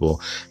these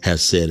people have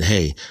said,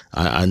 hey,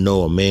 I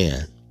know a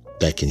man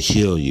that can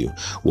heal you.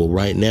 Well,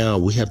 right now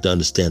we have to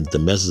understand that the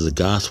message of the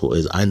gospel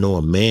is, I know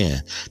a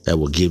man that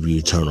will give you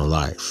eternal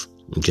life.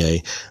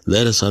 Okay.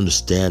 Let us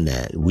understand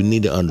that. We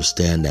need to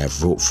understand that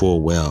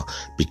full well,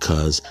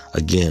 because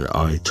again,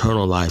 our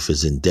eternal life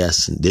is in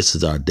destiny. This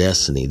is our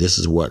destiny. This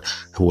is what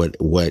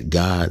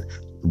God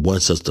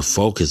wants us to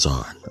focus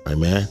on.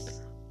 Amen.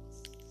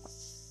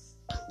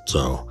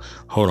 So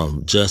hold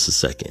on just a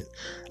second.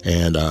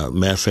 And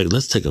matter of fact,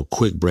 let's take a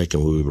quick break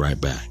and we'll be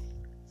right back.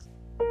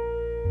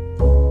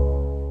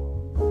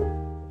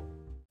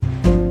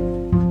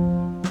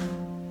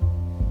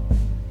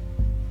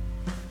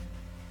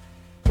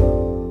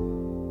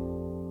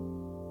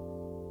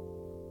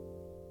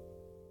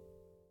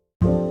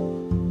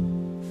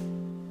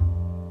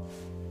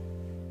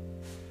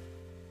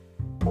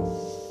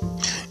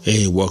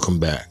 Hey, welcome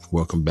back.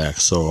 Welcome back.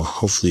 So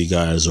hopefully you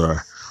guys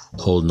are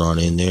holding on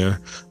in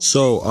there.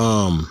 So,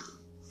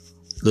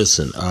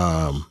 listen,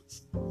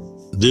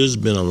 there's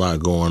been a lot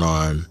going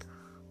on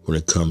when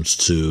it comes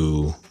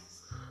to,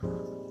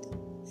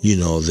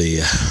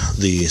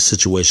 the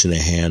situation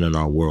at hand in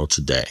our world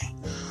today.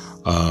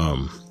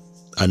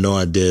 I know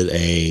I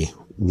did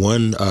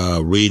one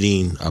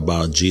reading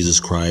about Jesus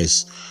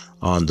Christ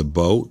on the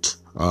boat.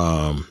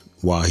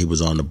 While he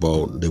was on the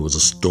boat, there was a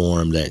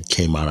storm that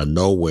came out of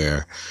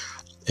nowhere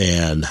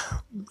and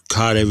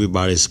caught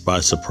everybody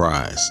by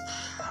surprise.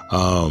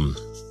 One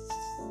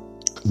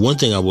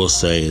thing I will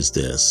say is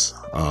this,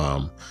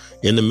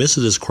 in the midst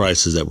of this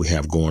crisis that we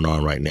have going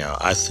on right now,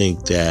 I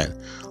think that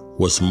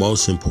what's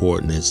most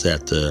important is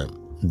that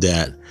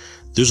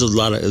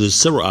there's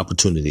several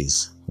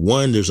opportunities.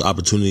 One, there's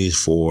opportunities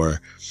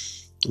for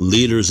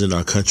leaders in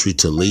our country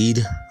to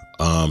lead,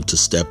 to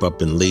step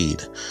up and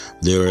lead.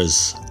 There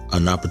is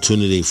an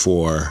opportunity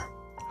for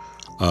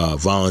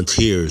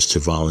volunteers to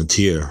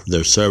volunteer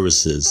their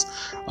services,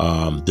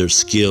 their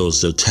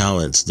skills, their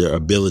talents, their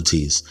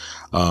abilities.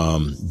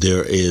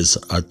 There is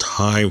a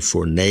time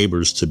for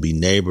neighbors to be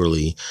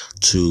neighborly,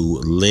 to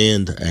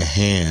lend a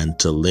hand,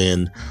 to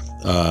lend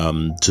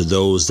to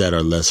those that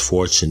are less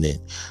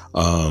fortunate.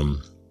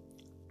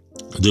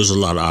 There's a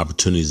lot of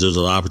opportunities. There's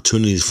a lot of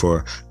opportunities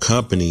for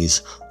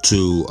companies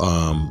to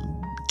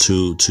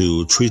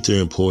treat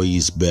their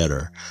employees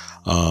better.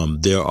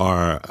 There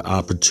are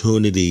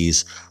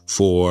opportunities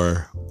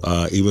for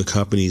even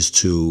companies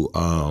to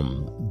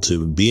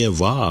be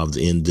involved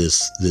in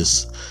this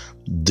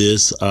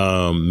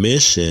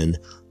mission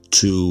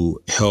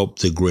to help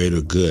the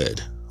greater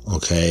good.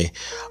 Okay.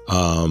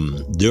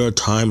 There are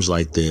times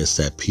like this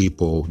that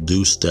people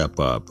do step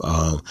up.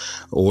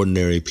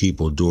 Ordinary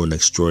people doing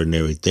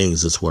extraordinary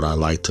things. That's what I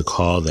like to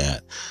call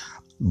that.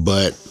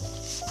 But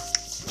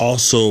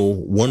also,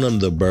 one of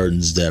the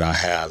burdens that I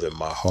have in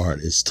my heart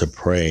is to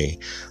pray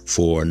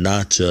for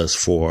not just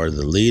for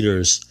the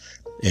leaders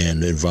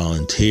and the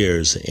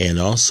volunteers and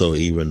also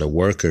even the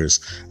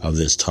workers of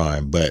this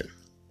time, but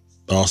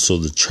also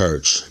the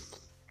church.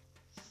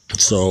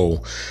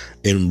 So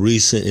in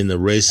the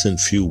recent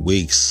few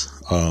weeks,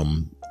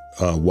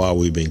 while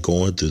we've been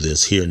going through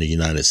this here in the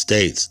United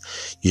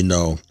States. You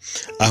know,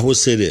 I would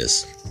say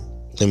this.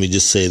 Let me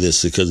just say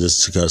this because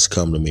this has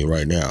come to me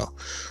right now.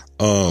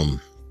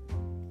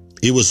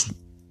 It was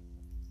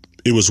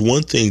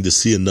one thing to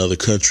see another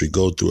country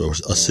go through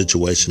a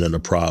situation and a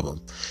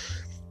problem.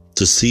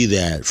 To see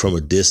that from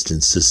a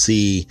distance, to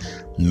see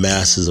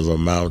mass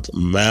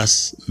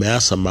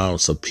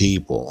amounts of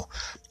people,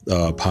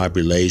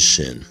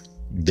 population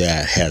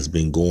that has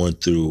been going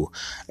through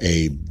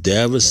a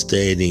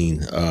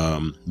devastating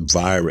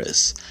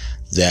virus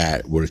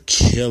that were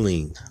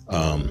killing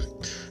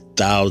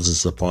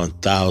thousands upon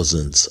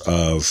thousands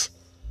of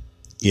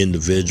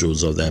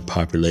individuals of that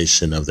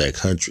population of that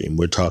country. And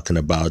we're talking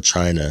about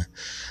China.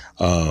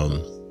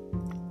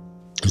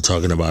 We're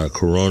talking about a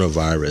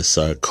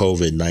coronavirus,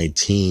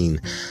 COVID-19,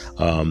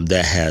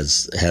 that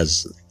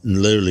has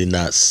literally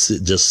not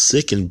just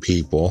sickened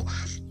people,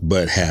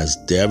 but has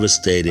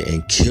devastated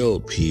and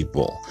killed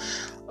people.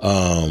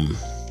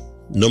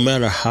 No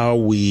matter how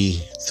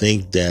we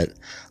think that,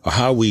 or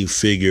how we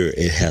figure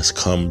it has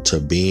come to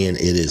being,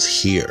 it is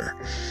here.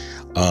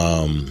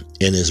 And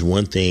it's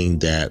one thing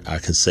that I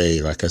can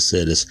say, like I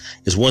said, it's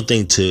one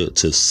thing to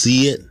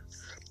see it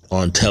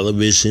on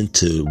television,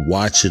 to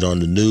watch it on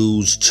the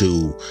news,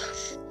 to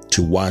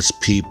watch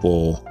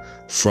people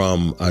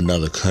from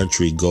another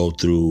country go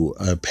through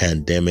a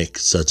pandemic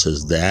such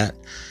as that.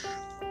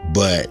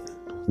 But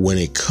when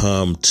it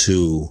come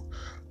to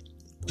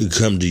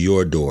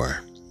your door,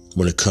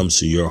 when it comes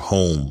to your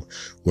home,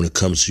 when it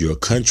comes to your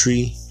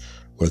country,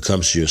 when it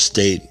comes to your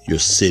state, your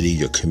city,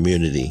 your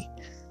community,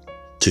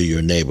 to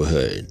your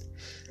neighborhood,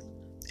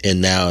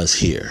 and now it's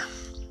here.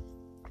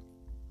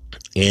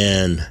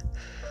 And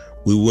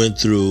we went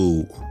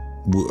through,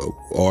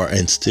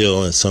 and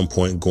still at some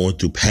point going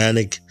through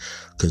panic,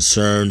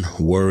 concern,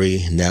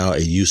 worry. Now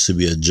it used to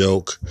be a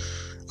joke,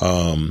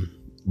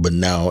 but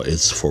now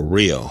it's for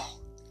real.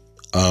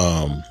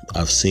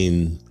 I've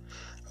seen,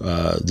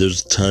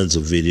 there's tons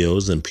of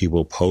videos and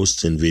people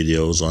posting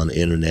videos on the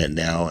internet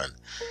now, and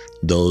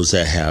those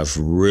that have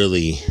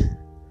really,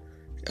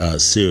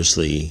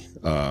 seriously,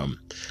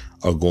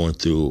 are going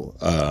through,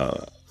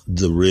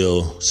 the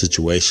real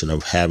situation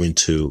of having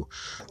to,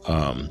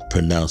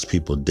 pronounce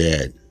people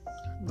dead.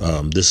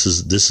 This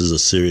is a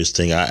serious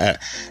thing.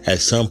 At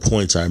some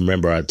points, I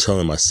remember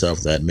telling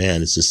myself that,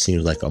 man, it just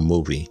seems like a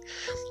movie.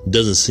 It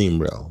doesn't seem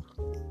real,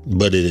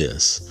 but it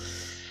is.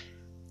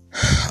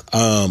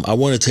 I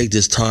want to take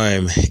this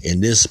time in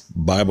this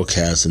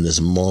Biblecast, in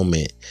this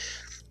moment,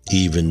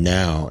 even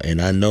now.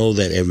 And I know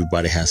that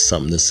everybody has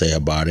something to say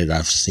about it.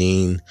 I've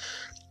seen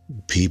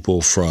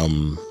people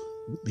from,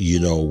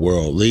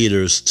 world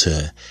leaders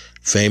to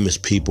famous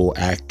people,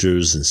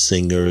 actors and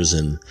singers,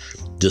 and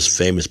just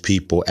famous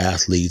people,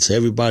 athletes.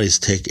 Everybody's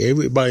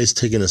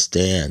taking a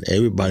stand.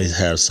 Everybody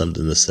has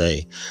something to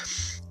say,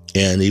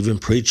 and even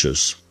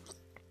preachers.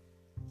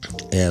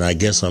 And I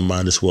guess I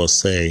might as well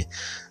say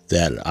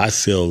that I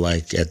feel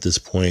like at this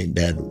point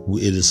that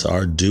it is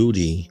our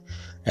duty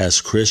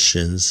as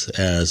Christians,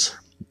 as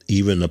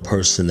even a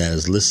person that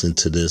has listened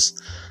to this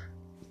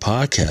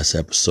podcast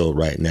episode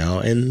right now,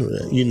 and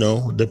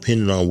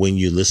depending on when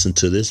you listen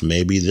to this,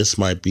 maybe this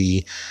might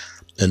be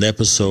an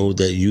episode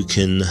that you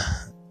can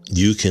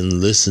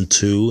listen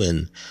to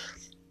and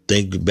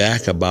think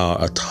back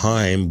about a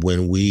time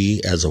when we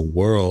as a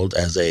world,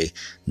 as a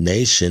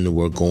nation,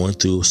 were going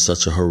through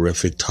such a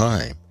horrific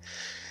time.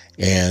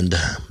 And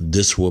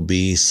this will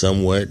be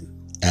somewhat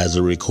as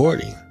a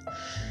recording,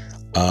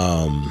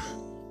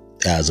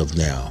 as of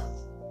now.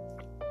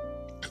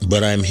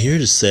 But I'm here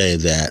to say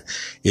that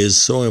it is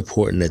so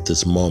important at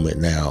this moment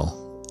now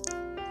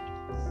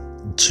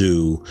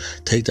to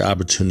take the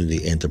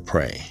opportunity and to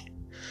pray.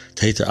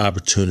 Take the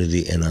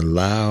opportunity and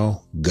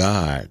allow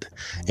God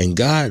in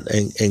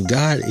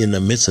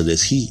the midst of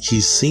this.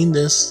 He's seen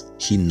this.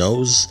 He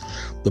knows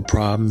the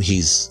problem.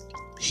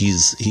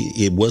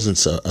 It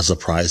wasn't a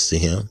surprise to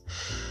him.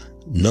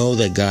 Know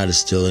that God is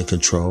still in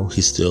control.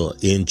 He's still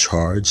in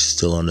charge. He's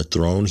still on the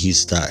throne.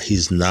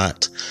 He's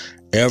not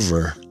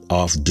ever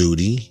off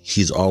duty.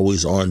 He's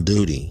always on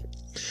duty.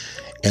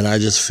 And I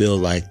just feel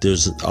like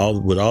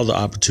with all the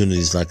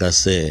opportunities, like I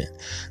said,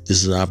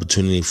 this is an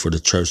opportunity for the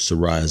church to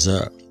rise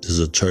up. This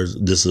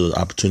is an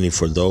opportunity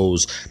for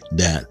those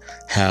that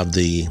have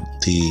the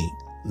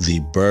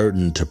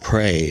burden to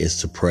pray, is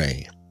to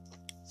pray.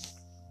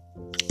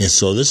 And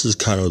so this is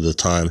kind of the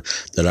time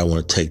that I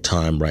want to take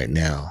time right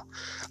now.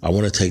 I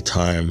want to take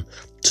time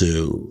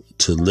to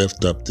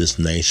lift up this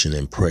nation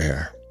in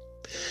prayer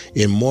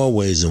in more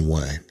ways than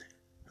one.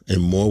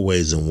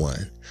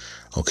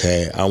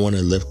 Okay. I want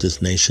to lift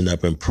this nation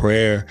up in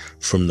prayer,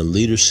 from the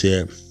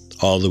leadership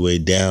all the way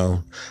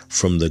down,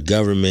 from the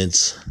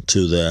governments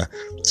to the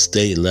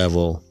state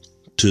level,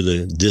 to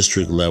the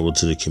district level,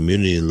 to the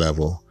community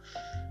level,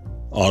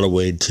 all the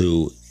way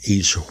to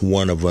each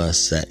one of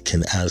us that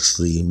can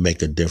actually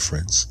make a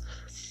difference.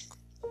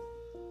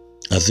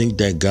 I think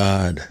that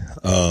God,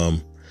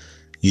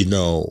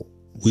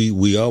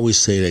 we always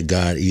say that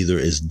God either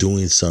is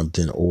doing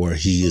something, or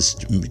he is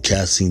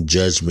casting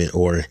judgment,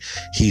 or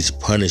he's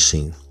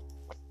punishing.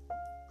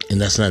 And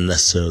that's not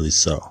necessarily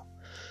so.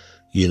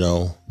 You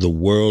know, the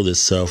world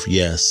itself,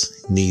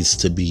 yes, needs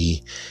to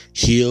be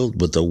healed,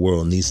 but the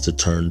world needs to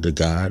turn to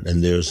God.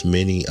 And there's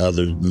many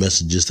other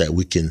messages that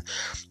we can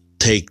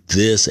take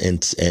this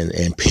and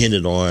pin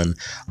it on.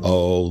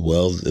 Oh,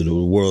 well, the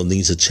world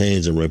needs to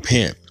change and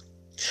repent.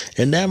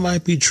 And that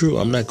might be true.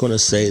 I'm not going to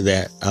say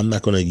that. I'm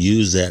not going to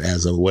use that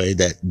as a way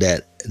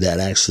that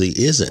actually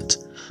isn't.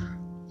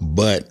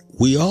 But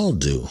we all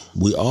do.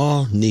 We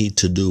all need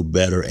to do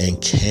better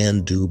and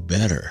can do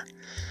better.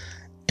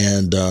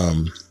 And,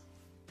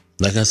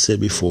 like I said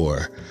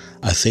before,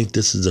 I think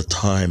this is a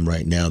time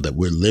right now that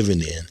we're living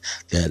in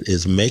that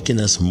is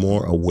making us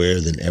more aware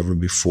than ever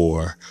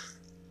before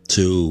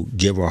to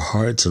give our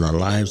hearts and our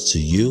lives to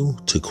you,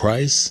 to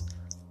Christ,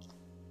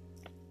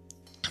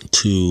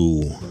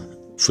 to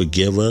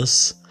forgive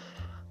us,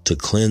 to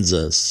cleanse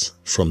us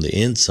from the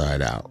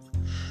inside out.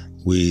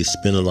 We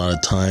spend a lot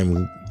of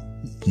time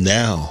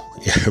now,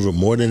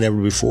 more than ever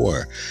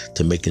before,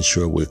 to making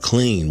sure we're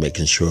clean,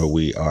 making sure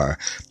we are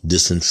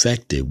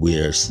disinfected, we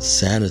are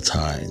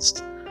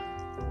sanitized.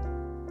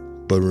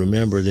 But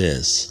remember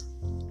this,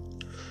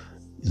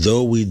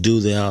 though we do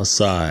the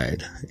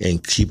outside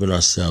and keeping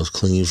ourselves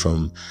clean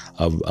from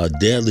a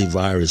deadly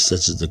virus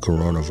such as the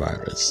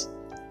coronavirus,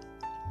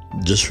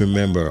 just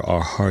remember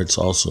our hearts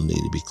also need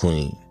to be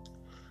clean.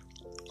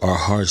 Our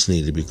hearts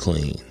need to be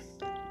clean.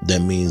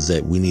 That means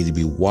that we need to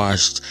be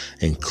washed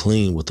and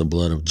clean with the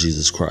blood of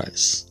Jesus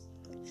Christ.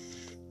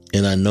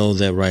 And I know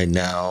that right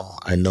now,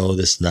 I know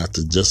that's not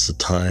just the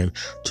time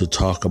to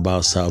talk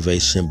about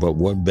salvation, but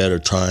what better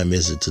time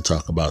is it to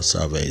talk about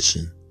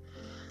salvation?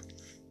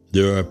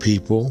 There are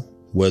people,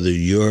 whether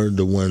you're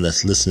the one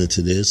that's listening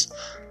to this,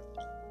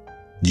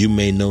 you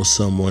may know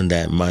someone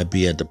that might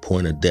be at the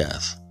point of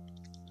death.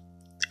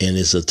 And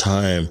it's a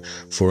time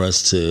for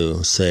us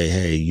to say,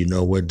 hey, you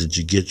know what? Did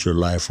you get your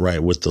life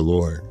right with the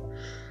Lord?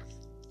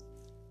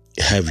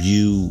 Have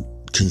you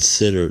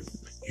considered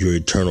your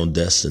eternal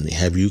destiny?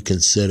 Have you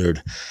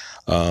considered,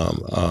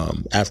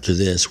 after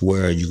this,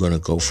 where are you going to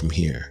go from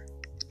here?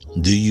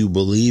 Do you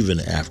believe in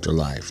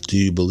afterlife? Do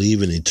you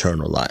believe in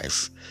eternal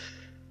life?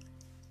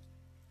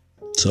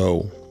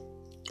 So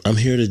I'm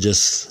here to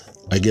just,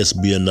 I guess,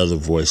 be another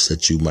voice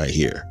that you might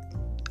hear.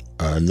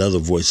 Another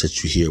voice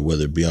that you hear,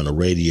 whether it be on the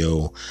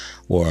radio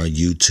or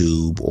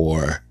YouTube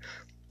or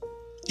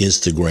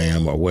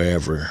Instagram or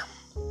wherever.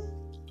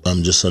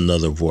 I'm just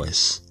another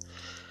voice.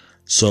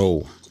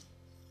 So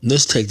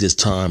let's take this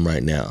time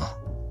right now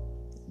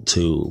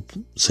to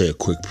say a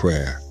quick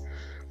prayer.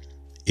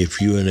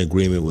 If you're in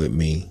agreement with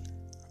me,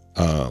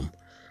 why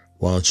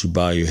don't you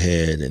bow your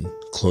head and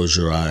close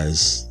your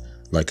eyes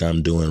like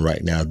I'm doing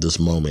right now at this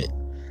moment.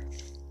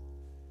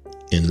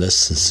 And let's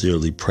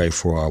sincerely pray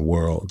for our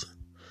world.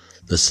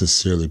 Let's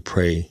sincerely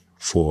pray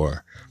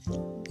for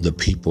the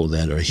people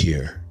that are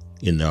here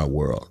in our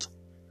world.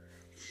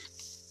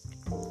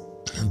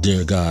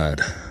 Dear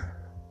God,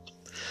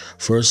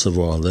 first of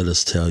all, let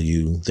us tell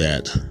you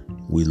that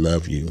we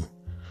love you.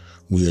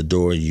 We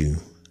adore you.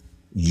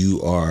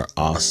 You are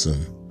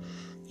awesome.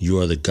 You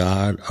are the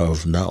God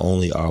of not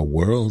only our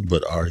world,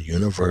 but our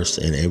universe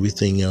and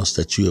everything else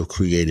that you have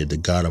created, the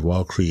God of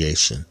all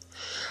creation.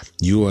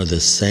 You are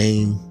the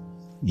same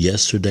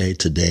yesterday,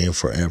 today, and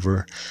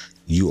forever.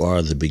 You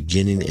are the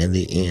beginning and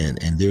the end,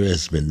 and there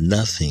has been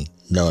nothing,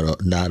 not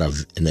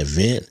an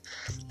event,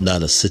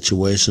 not a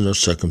situation or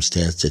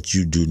circumstance that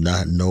you do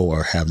not know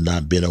or have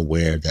not been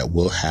aware that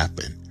will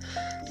happen.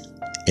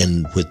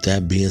 And with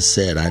that being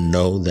said, I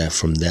know that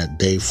from that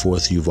day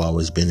forth, you've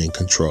always been in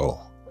control.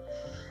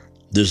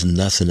 There's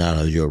nothing out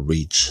of your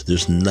reach.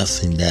 There's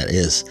nothing that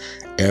has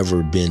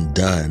ever been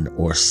done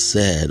or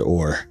said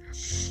or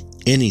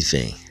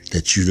anything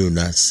that you do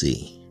not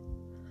see.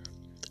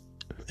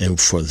 And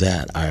for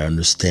that, I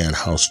understand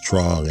how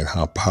strong and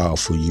how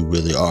powerful you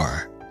really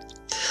are.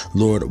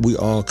 Lord, we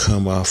all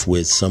come off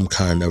with some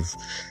kind of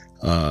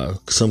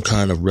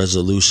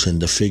resolution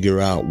to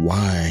figure out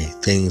why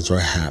things are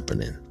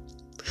happening,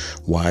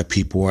 why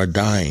people are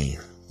dying,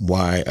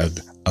 why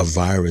a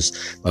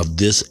virus of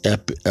this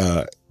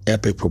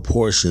epic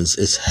proportions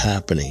is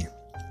happening.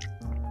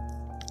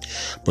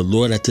 But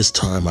Lord, at this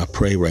time, I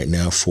pray right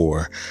now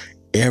for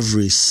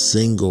every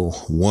single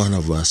one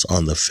of us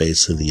on the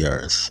face of the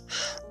earth.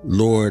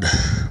 Lord,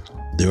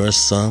 there are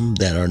some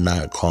that are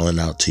not calling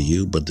out to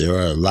you, but there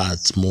are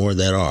lots more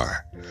that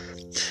are.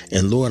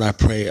 And Lord, I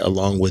pray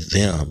along with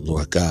them,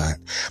 Lord God,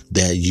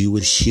 that you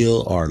would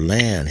heal our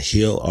land,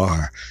 heal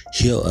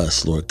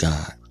us, Lord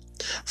God.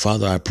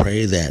 Father, I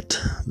pray that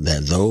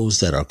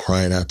those that are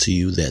crying out to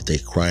you, that they're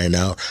crying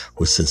out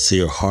with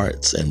sincere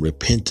hearts and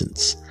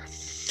repentance.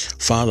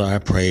 Father, I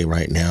pray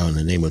right now in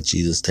the name of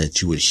Jesus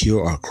that you would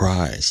hear our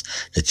cries,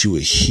 that you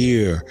would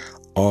hear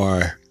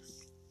our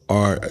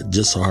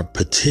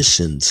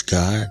petitions,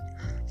 God.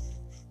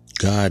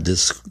 God,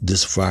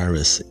 this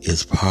virus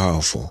is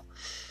powerful.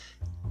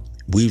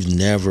 We've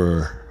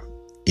never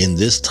in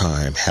this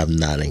time have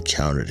not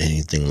encountered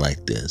anything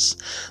like this,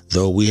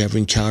 though we have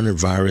encountered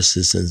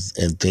viruses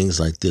and things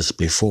like this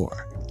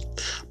before,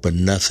 but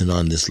nothing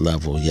on this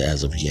level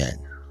as of yet.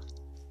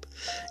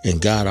 And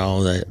God,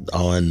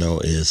 all I know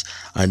is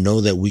I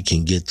know that we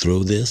can get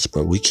through this,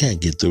 but we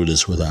can't get through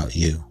this without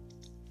you.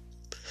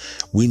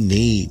 We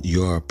need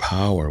your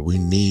power. We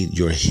need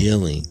your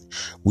healing.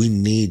 We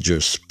need your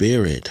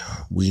spirit.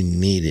 We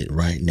need it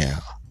right now.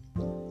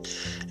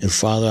 And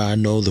Father, I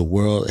know the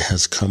world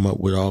has come up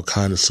with all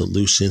kinds of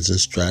solutions and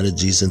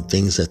strategies and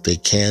things that they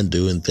can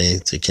do and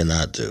things they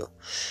cannot do.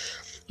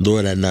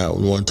 Lord, at not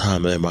one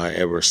time am I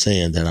ever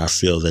saying that I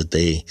feel that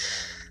they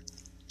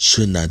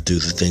should not do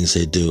the things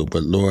they do.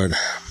 But Lord,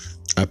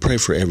 I pray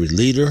for every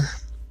leader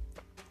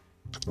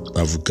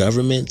of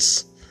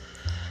governments,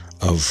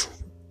 of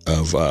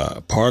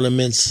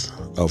parliaments,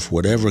 of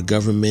whatever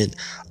government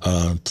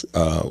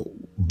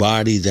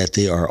body that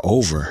they are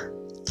over,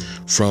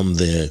 from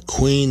the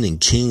Queen and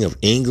King of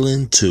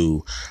England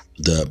to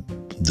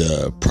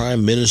the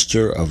Prime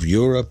Minister of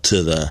Europe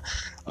to the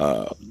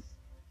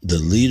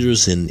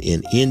leaders in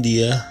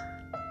India,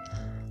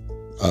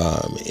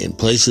 in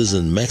places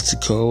in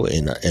Mexico,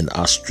 in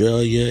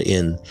Australia,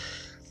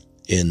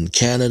 in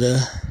Canada,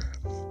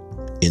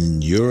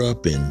 in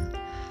Europe, and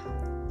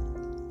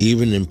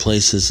even in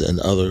places in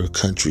other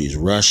countries,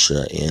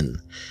 Russia,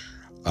 in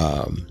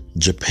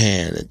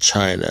Japan and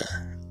China,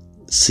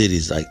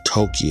 cities like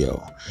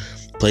Tokyo,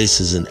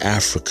 places in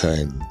Africa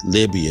and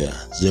Libya,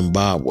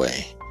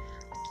 Zimbabwe.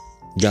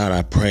 God,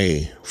 I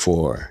pray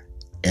for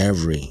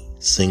every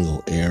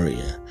single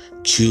area,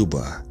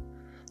 Cuba,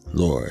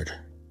 Lord,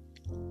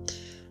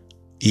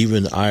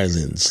 even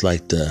islands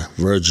like the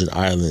Virgin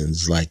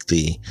Islands, like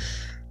the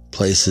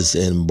places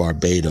in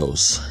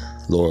Barbados,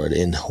 Lord,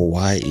 in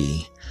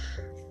Hawaii,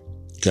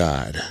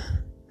 God,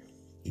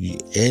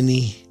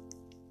 any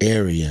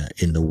area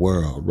in the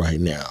world right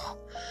now,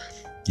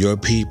 your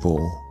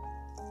people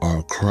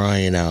are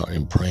crying out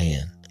and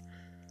praying,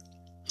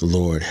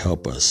 Lord,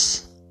 help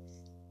us.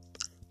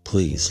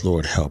 Please,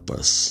 Lord, help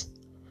us.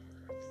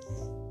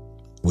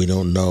 We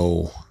don't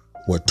know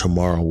what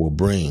tomorrow will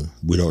bring.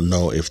 We don't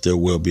know if there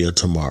will be a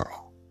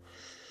tomorrow.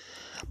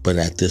 But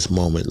at this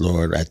moment,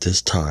 Lord, at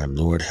this time,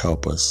 Lord,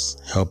 help us.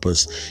 Help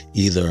us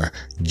either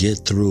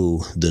get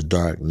through the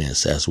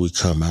darkness as we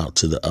come out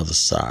to the other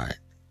side.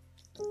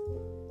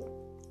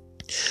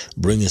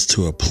 Bring us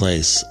to a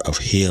place of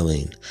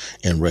healing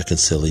and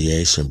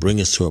reconciliation.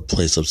 Bring us to a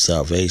place of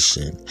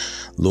salvation.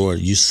 Lord,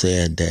 you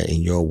said that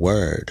in your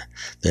word,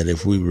 that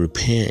if we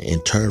repent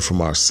and turn from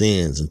our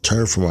sins and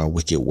turn from our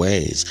wicked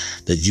ways,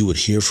 that you would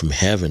hear from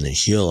heaven and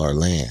heal our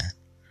land.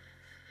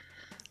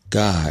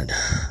 God,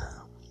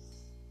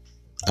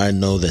 I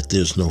know that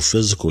there's no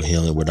physical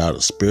healing without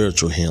a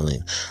spiritual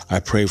healing. I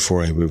pray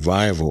for a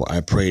revival. I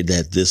pray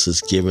that this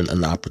is given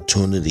an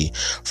opportunity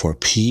for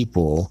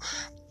people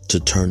to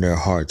turn their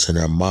hearts and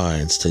their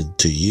minds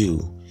to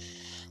you.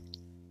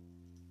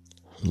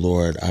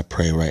 Lord, I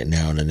pray right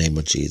now in the name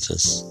of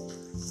Jesus,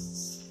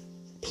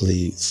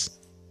 please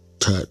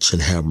touch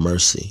and have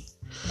mercy.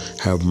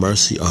 Have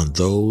mercy on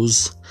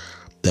those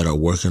that are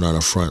working on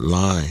the front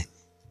line,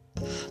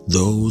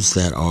 those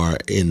that are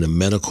in the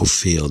medical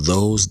field,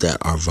 those that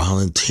are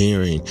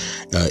volunteering,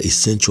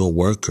 essential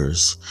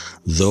workers,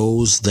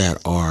 those that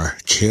are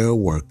care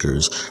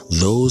workers,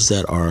 those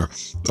that are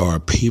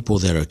people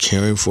that are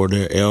caring for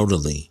their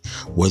elderly,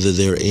 whether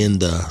they're in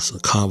the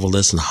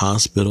convalescent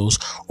hospitals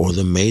or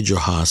the major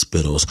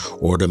hospitals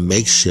or the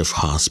makeshift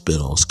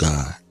hospitals,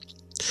 God.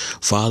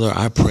 Father,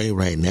 I pray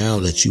right now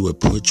that you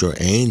would put your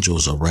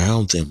angels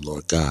around them,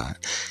 Lord God.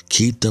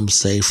 Keep them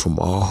safe from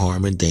all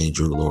harm and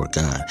danger, Lord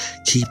God.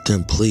 Keep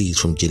them, please,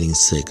 from getting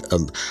sick.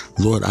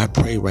 Lord, I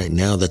pray right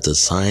now that the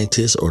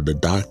scientists or the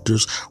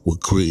doctors will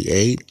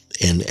create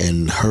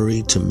and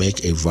hurry to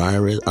make a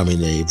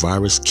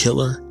virus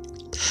killer.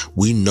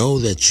 We know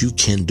that you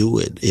can do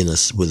it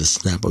with a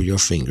snap of your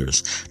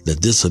fingers,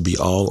 that this will be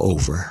all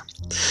over.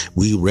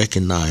 We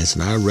recognize,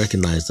 and I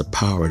recognize the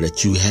power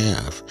that you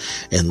have.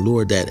 And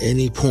Lord, at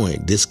any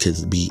point, this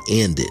could be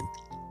ended.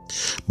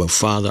 But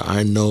Father,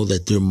 I know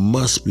that there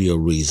must be a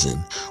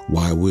reason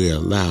why we're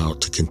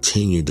allowed to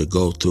continue to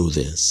go through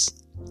this.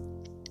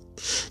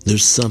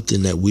 There's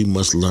something that we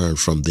must learn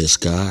from this,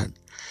 God.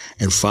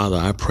 And Father,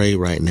 I pray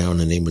right now in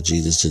the name of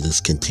Jesus to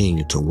just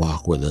continue to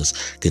walk with us,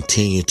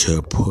 continue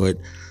to put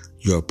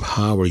your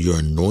power, your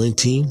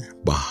anointing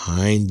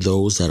behind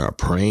those that are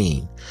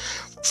praying.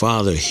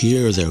 Father,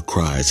 hear their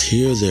cries,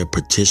 hear their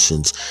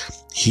petitions,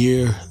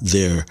 hear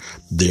their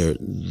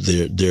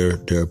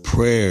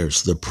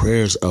prayers, the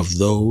prayers of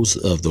those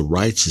of the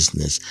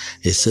righteousness.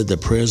 It said the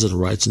prayers of the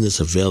righteousness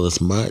avail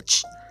us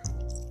much.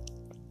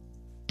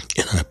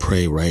 And I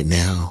pray right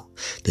now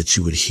that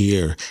you would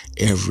hear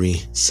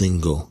every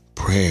single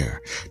prayer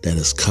that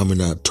is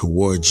coming up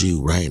towards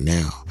you right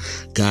now.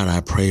 God, I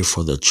pray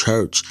for the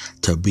church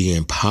to be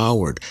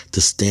empowered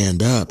to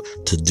stand up,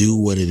 to do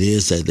what it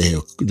is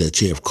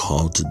that you have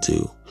called to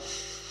do.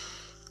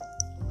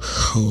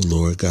 Oh,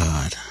 Lord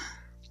God,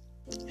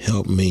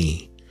 help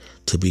me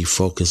to be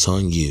focused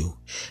on you.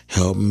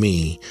 Help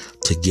me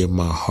to give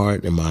my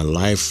heart and my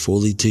life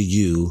fully to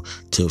you,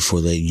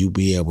 for that you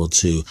be able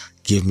to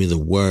give me the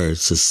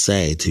words to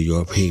say to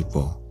your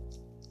people.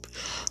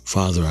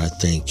 Father, I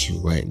thank you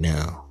right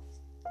now.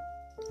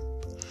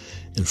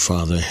 And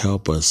Father,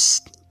 help us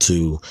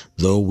to,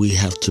 though we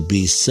have to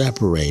be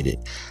separated,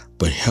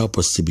 but help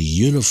us to be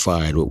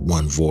unified with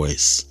one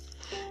voice,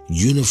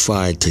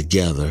 unified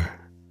together.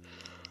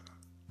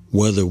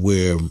 Whether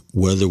we're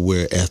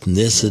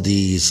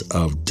ethnicities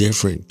of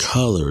different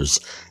colors,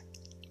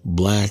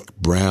 black,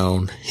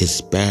 brown,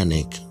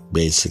 Hispanic,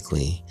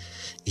 basically,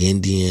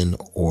 Indian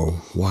or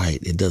white,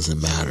 it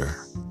doesn't matter.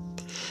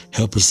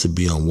 Help us to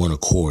be on one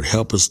accord.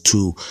 Help us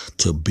to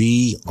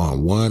be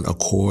on one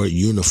accord,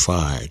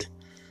 unified.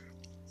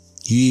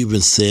 You even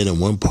said in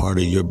one part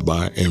of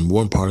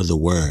the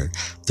word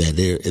that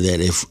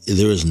if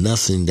there is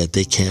nothing that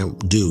they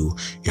can't do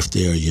if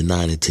they are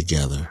united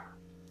together.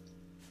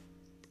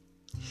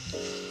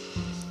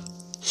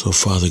 So,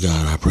 Father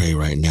God, I pray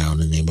right now in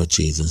the name of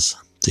Jesus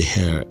to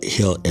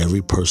heal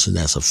every person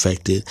that's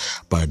affected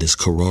by this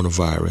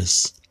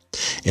coronavirus.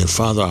 And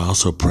Father, I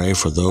also pray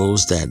for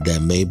those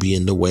that may be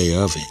in the way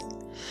of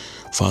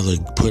it. Father,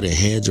 put a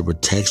hedge of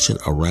protection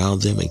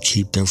around them and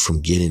keep them from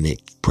getting it.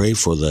 Pray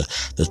for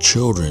the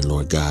children,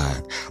 Lord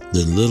God,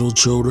 the little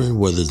children,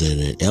 whether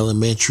they're in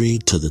elementary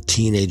to the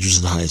teenagers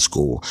in high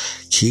school.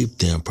 Keep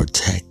them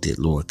protected,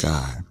 Lord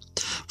God.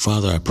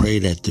 Father, I pray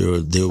that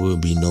there will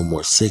be no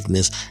more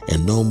sickness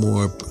and no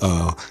more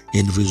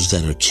individuals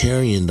that are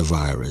carrying the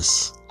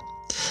virus.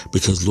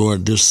 Because,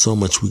 Lord, there's so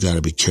much we got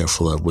to be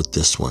careful of with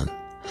this one.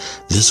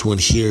 This one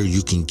here,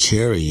 you can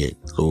carry it,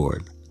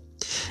 Lord.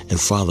 And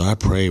Father, I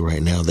pray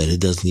right now that it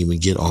doesn't even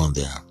get on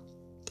there.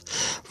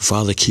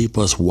 Father, keep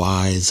us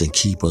wise and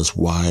keep us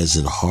wise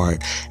in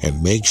heart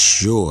and make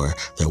sure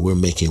that we're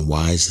making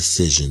wise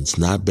decisions,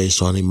 not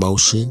based on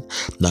emotion,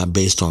 not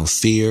based on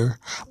fear,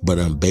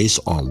 but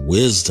based on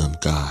wisdom,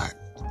 God.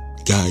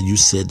 God, you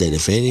said that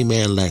if any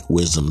man lack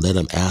wisdom, let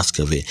him ask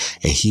of it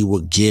and he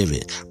will give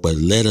it. But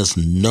let us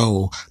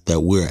know that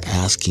we're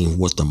asking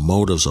what the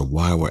motives of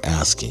why we're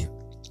asking.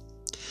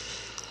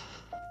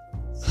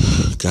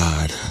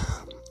 God,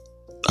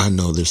 I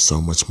know there's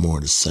so much more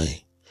to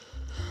say.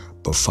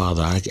 But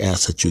Father, I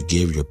ask that you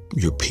give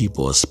your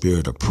people a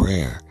spirit of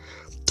prayer,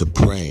 to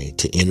pray,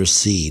 to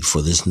intercede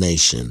for this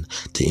nation,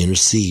 to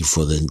intercede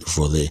for the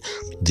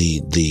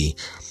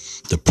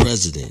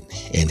president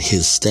and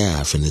his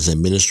staff and his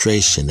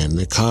administration and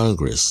the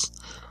Congress,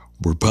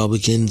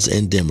 Republicans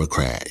and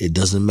Democrats. It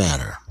doesn't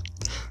matter.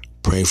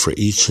 Pray for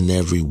each and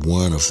every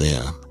one of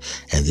them.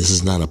 And this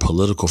is not a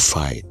political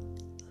fight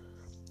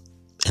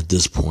at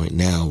this point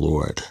now,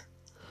 Lord.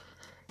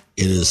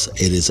 It is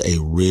a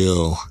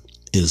real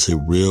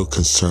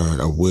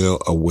concern, a real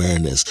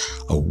awareness,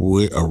 a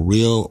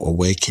real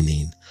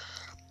awakening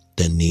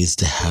that needs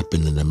to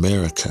happen in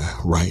America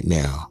right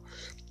now.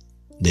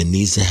 That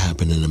needs to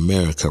happen in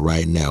America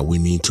right now. We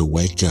need to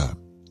wake up.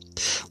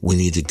 We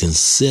need to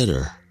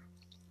consider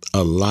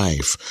a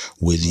life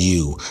with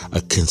you,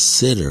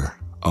 consider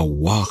a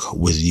walk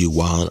with you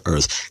while on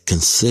earth.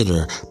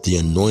 Consider the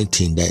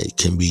anointing that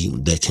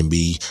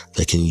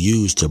can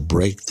use to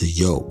break the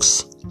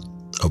yokes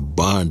of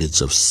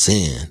bondage of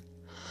sin.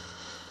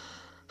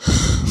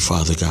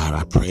 Father God,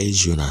 I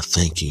praise you and I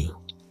thank you.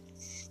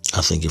 I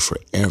thank you for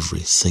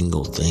every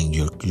single thing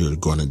you're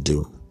going to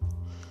do.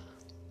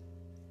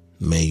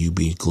 May you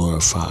be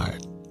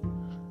glorified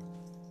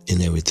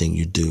in everything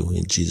you do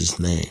in Jesus'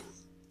 name.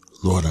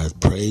 Lord, I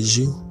praise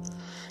you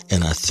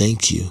and I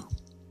thank you.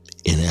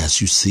 And as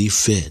you see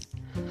fit,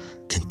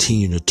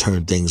 continue to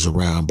turn things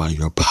around by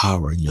your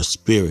power and your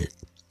spirit.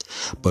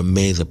 But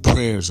may the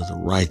prayers of the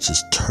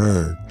righteous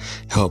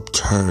help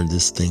turn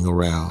this thing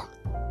around.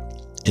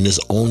 And it's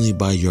only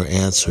by your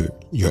answer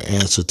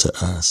to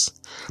us,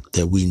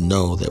 that we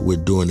know that we're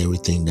doing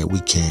everything that we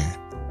can.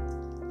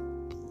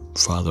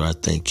 Father, I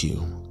thank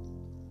you.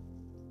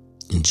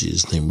 In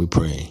Jesus' name we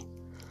pray.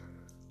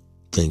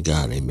 Thank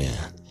God, amen.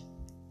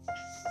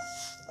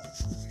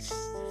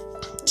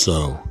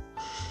 So,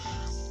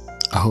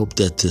 I hope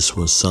that this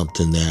was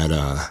something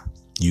that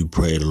you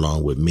prayed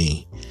along with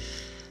me.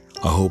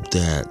 I hope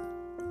that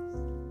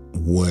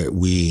what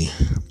we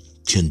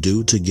can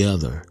do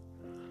together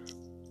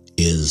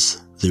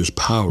is there's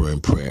power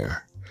in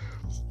prayer.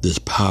 There's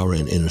power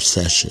in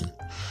intercession.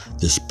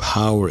 There's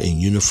power in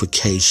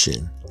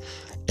unification.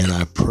 And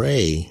I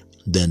pray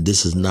that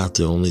this is not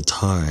the only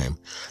time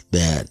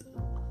that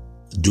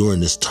during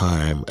this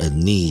time of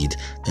need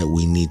that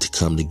we need to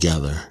come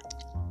together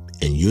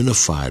and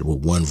unified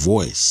with one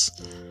voice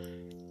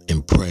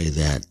and pray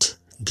that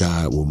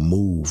God will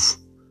move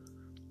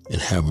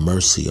and have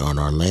mercy on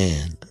our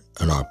land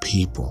and our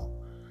people,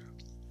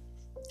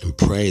 and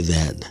pray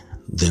that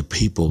the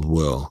people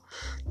will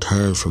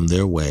turn from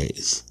their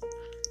ways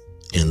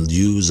and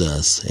use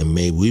us, and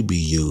may we be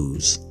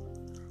used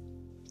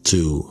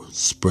to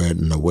spread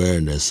an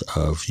awareness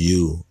of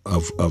you,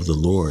 of the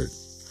Lord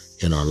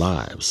in our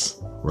lives,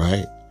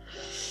 right?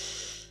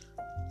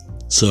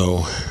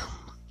 So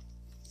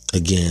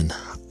Again,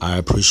 I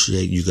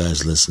appreciate you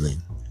guys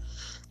listening.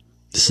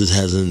 This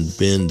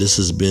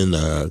has been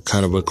a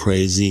kind of a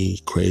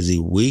crazy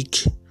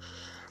week.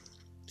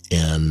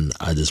 And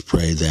I just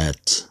pray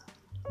that,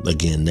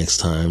 again, next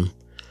time,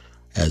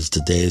 as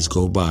the days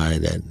go by,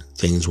 that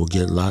things will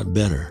get a lot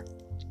better.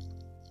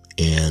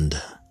 And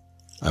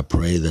I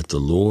pray that the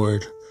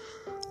Lord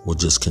will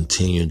just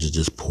continue to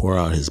just pour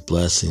out his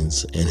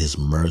blessings and his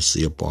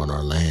mercy upon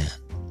our land.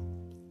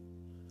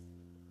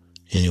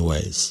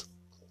 Anyways,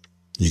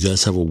 you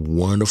guys have a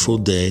wonderful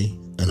day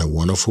and a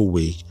wonderful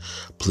week.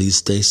 Please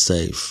stay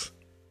safe.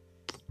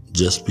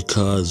 Just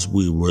because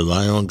we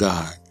rely on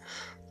God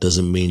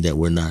doesn't mean that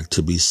we're not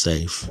to be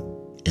safe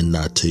and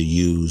not to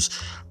use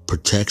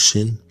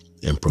protection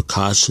and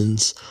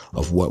precautions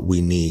of what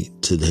we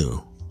need to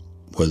do.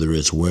 Whether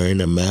it's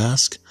wearing a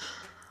mask,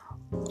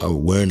 or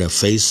wearing a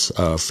face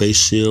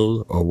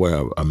shield, or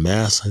wear a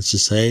mask, I should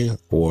say,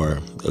 or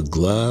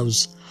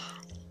gloves,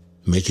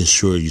 making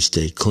sure you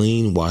stay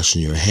clean,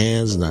 washing your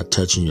hands, not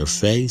touching your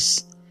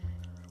face,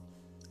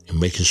 and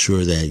making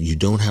sure that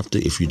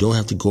if you don't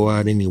have to go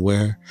out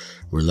anywhere,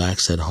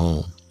 relax at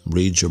home,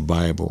 read your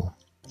Bible,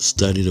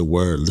 study the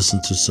word,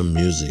 listen to some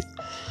music,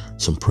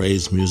 some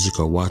praise music,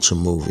 or watch a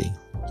movie.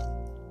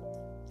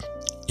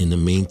 In the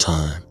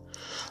meantime,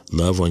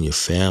 love on your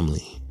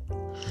family.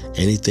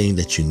 Anything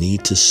that you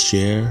need to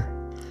share,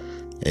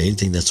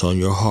 anything that's on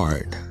your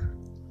heart,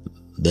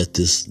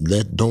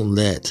 don't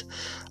let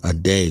a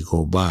day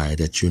go by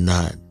that you're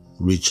not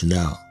reaching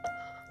out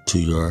to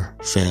your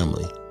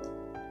family,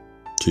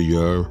 to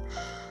your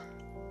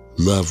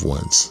loved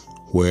ones,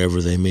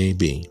 wherever they may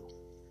be.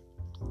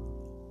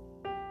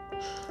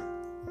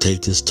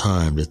 Take this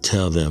time to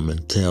tell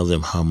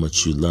them how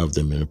much you love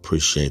them and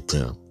appreciate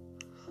them,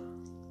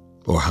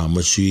 or how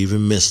much you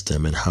even miss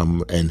them,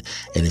 and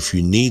if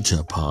you need to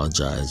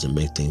apologize and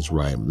make things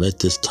right, let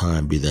this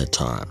time be that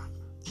time,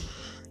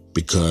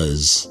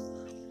 because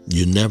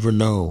you never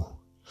know.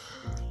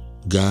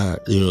 God,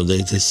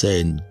 they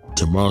say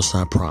tomorrow's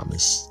not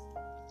promised,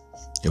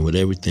 and with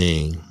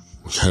everything,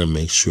 we gotta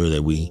make sure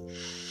that we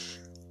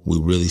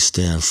really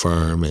stand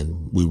firm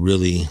and we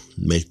really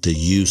make the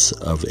use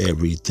of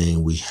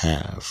everything we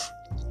have.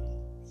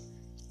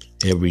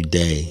 Every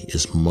day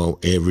is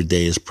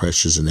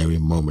precious, and every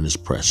moment is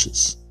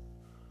precious.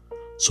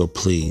 So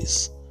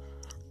please,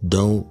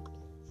 don't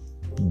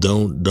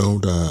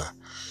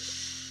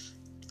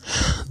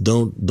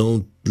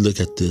look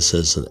at this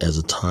as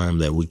a time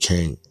that we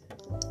can't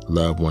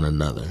love one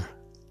another.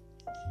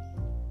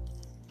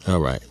 All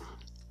right,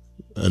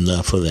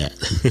 enough of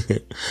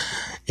that.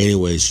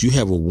 Anyways, you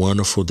have a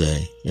wonderful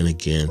day, and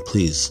again,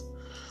 please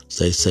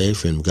stay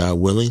safe, and God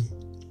willing,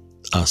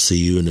 I'll see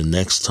you in the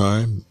next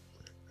time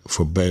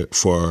for Black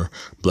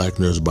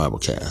Nerds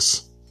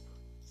Biblecast.